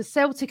Diego, who is a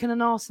Celtic and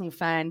an Arsenal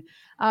fan.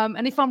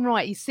 And if I'm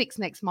right, he's 6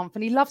 next month,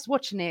 and he loves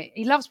watching it.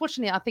 He loves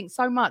watching it, I think,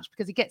 so much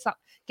because he gets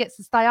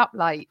to stay up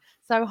late.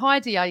 So hi,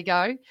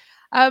 Diego.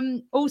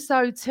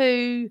 Also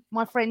to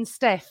my friend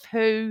Steph,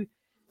 who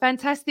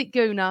fantastic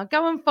Gooner.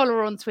 Go and follow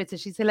her on Twitter.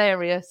 She's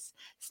hilarious.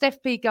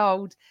 Steph P.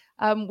 Gold.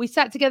 We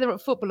sat together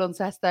at football on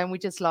Saturday and we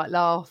just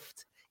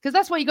laughed. Because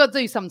that's what you got to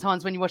do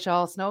sometimes when you watch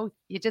Arsenal.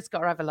 You just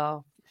got to have a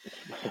laugh.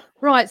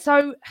 Right,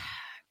 so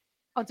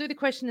I'll do the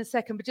question in a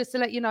second, but just to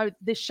let you know,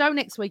 the show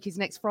next week is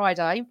next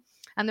Friday.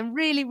 And the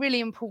really,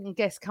 really important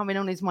guest coming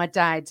on is my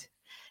dad.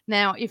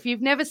 Now, if you've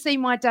never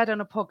seen my dad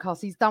on a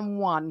podcast, he's done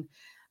one.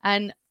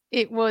 And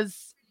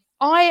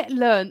I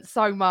learned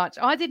so much.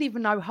 I didn't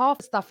even know half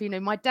the stuff he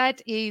knew. My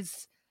dad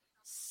is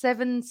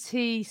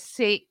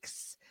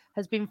 76,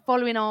 has been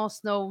following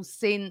Arsenal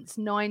since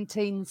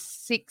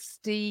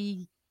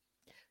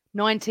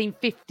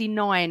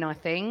 1959, I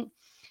think.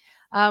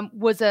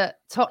 Was at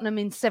Tottenham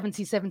in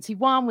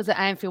 70-71, was at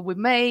Anfield with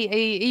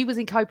me. He was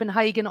in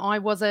Copenhagen. I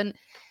wasn't.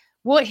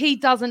 What he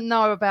doesn't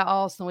know about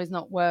Arsenal is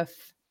not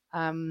worth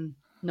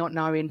not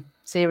knowing.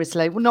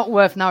 Seriously, well, not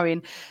worth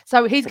knowing.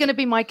 So he's going to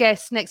be my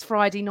guest next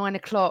Friday,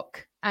 9:00.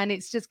 And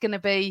it's just going to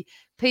be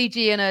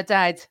PG and her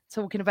dad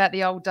talking about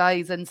the old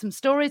days and some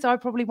stories I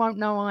probably won't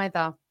know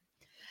either.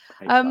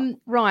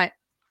 Right.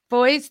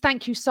 Boys,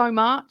 thank you so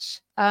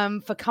much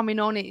for coming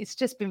on. It's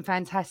just been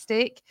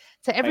fantastic.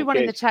 To everyone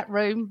in the chat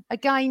room,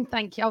 again,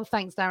 thank you. Oh,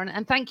 thanks, Darren.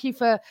 And thank you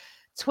for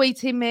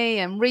tweeting me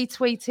and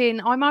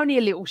retweeting. I'm only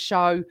a little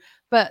show,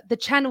 but the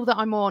channel that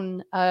I'm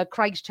on,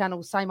 Craig's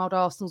channel, Same Old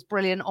Arsenal's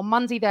brilliant. On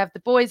Monday, they have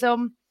the boys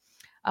on.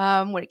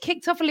 Well, it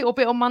kicked off a little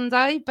bit on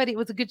Monday, but it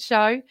was a good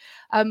show.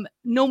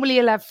 Normally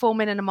he'll have 4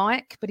 men and a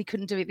mic, but he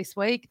couldn't do it this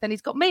week. Then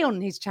he's got me on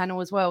his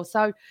channel as well.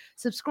 So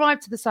subscribe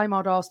to the Same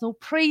Old Arsenal.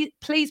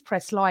 Please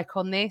press like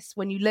on this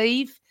when you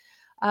leave.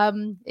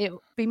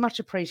 It'll be much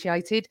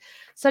appreciated.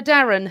 So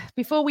Darren,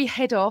 before we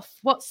head off,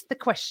 what's the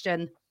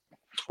question?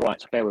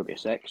 Right, bear with me a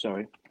sec,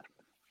 sorry.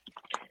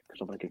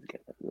 I'm going to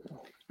get that.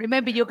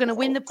 Remember, you're going to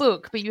win the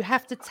book, but you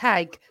have to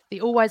tag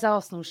the Always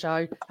Arsenal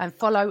Show and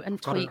follow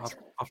and tweet.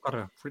 I've got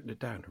to written it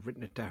down. I've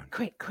written it down.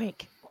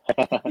 Quick.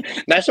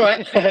 That's all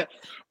right.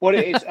 What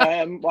it is,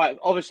 right,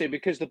 obviously,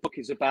 because the book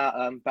is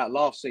about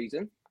last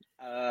season,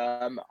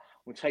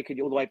 we're taking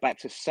you all the way back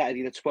to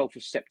Saturday, the 12th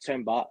of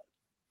September,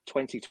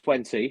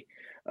 2020.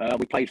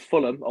 We played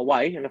Fulham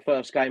away in the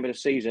first game of the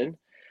season.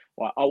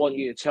 Right, I want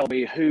you to tell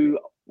me who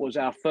was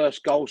our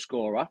first goal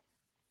scorer.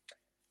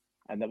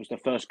 And that was the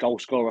first goal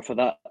scorer for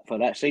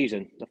that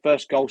season. The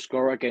first goal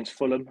scorer against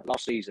Fulham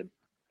last season.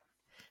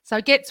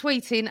 So get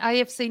tweeting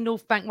AFC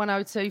Northbank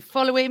 102.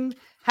 Follow him.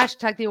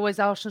 Hashtag the Always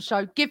Arsenal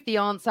Show. Give the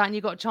answer, and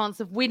you've got a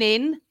chance of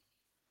winning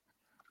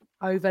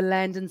over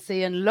Land and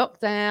Sea and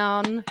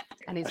Lockdown.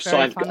 And it's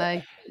very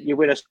funny. You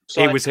win a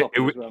signed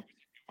copy as well.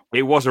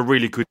 It was a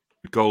really good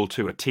goal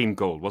too, a team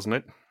goal, wasn't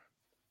it?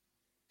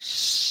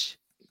 Shh.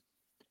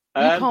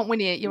 You can't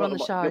win it. You're on the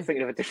show. You're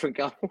thinking of a different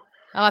goal.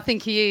 Oh, I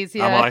think he is,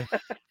 yeah. Am I?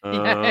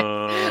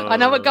 Yeah. I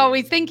know what goal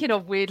he's thinking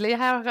of, weirdly.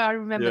 How I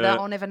remember that,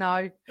 I'll never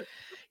know.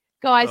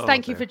 Guys,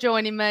 thank you for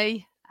joining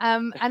me.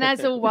 And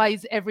as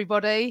always,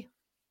 everybody,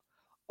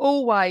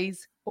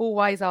 always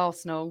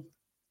Arsenal.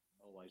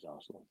 Always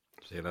Arsenal.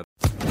 See you later.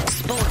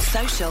 Sports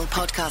Social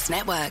Podcast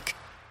Network.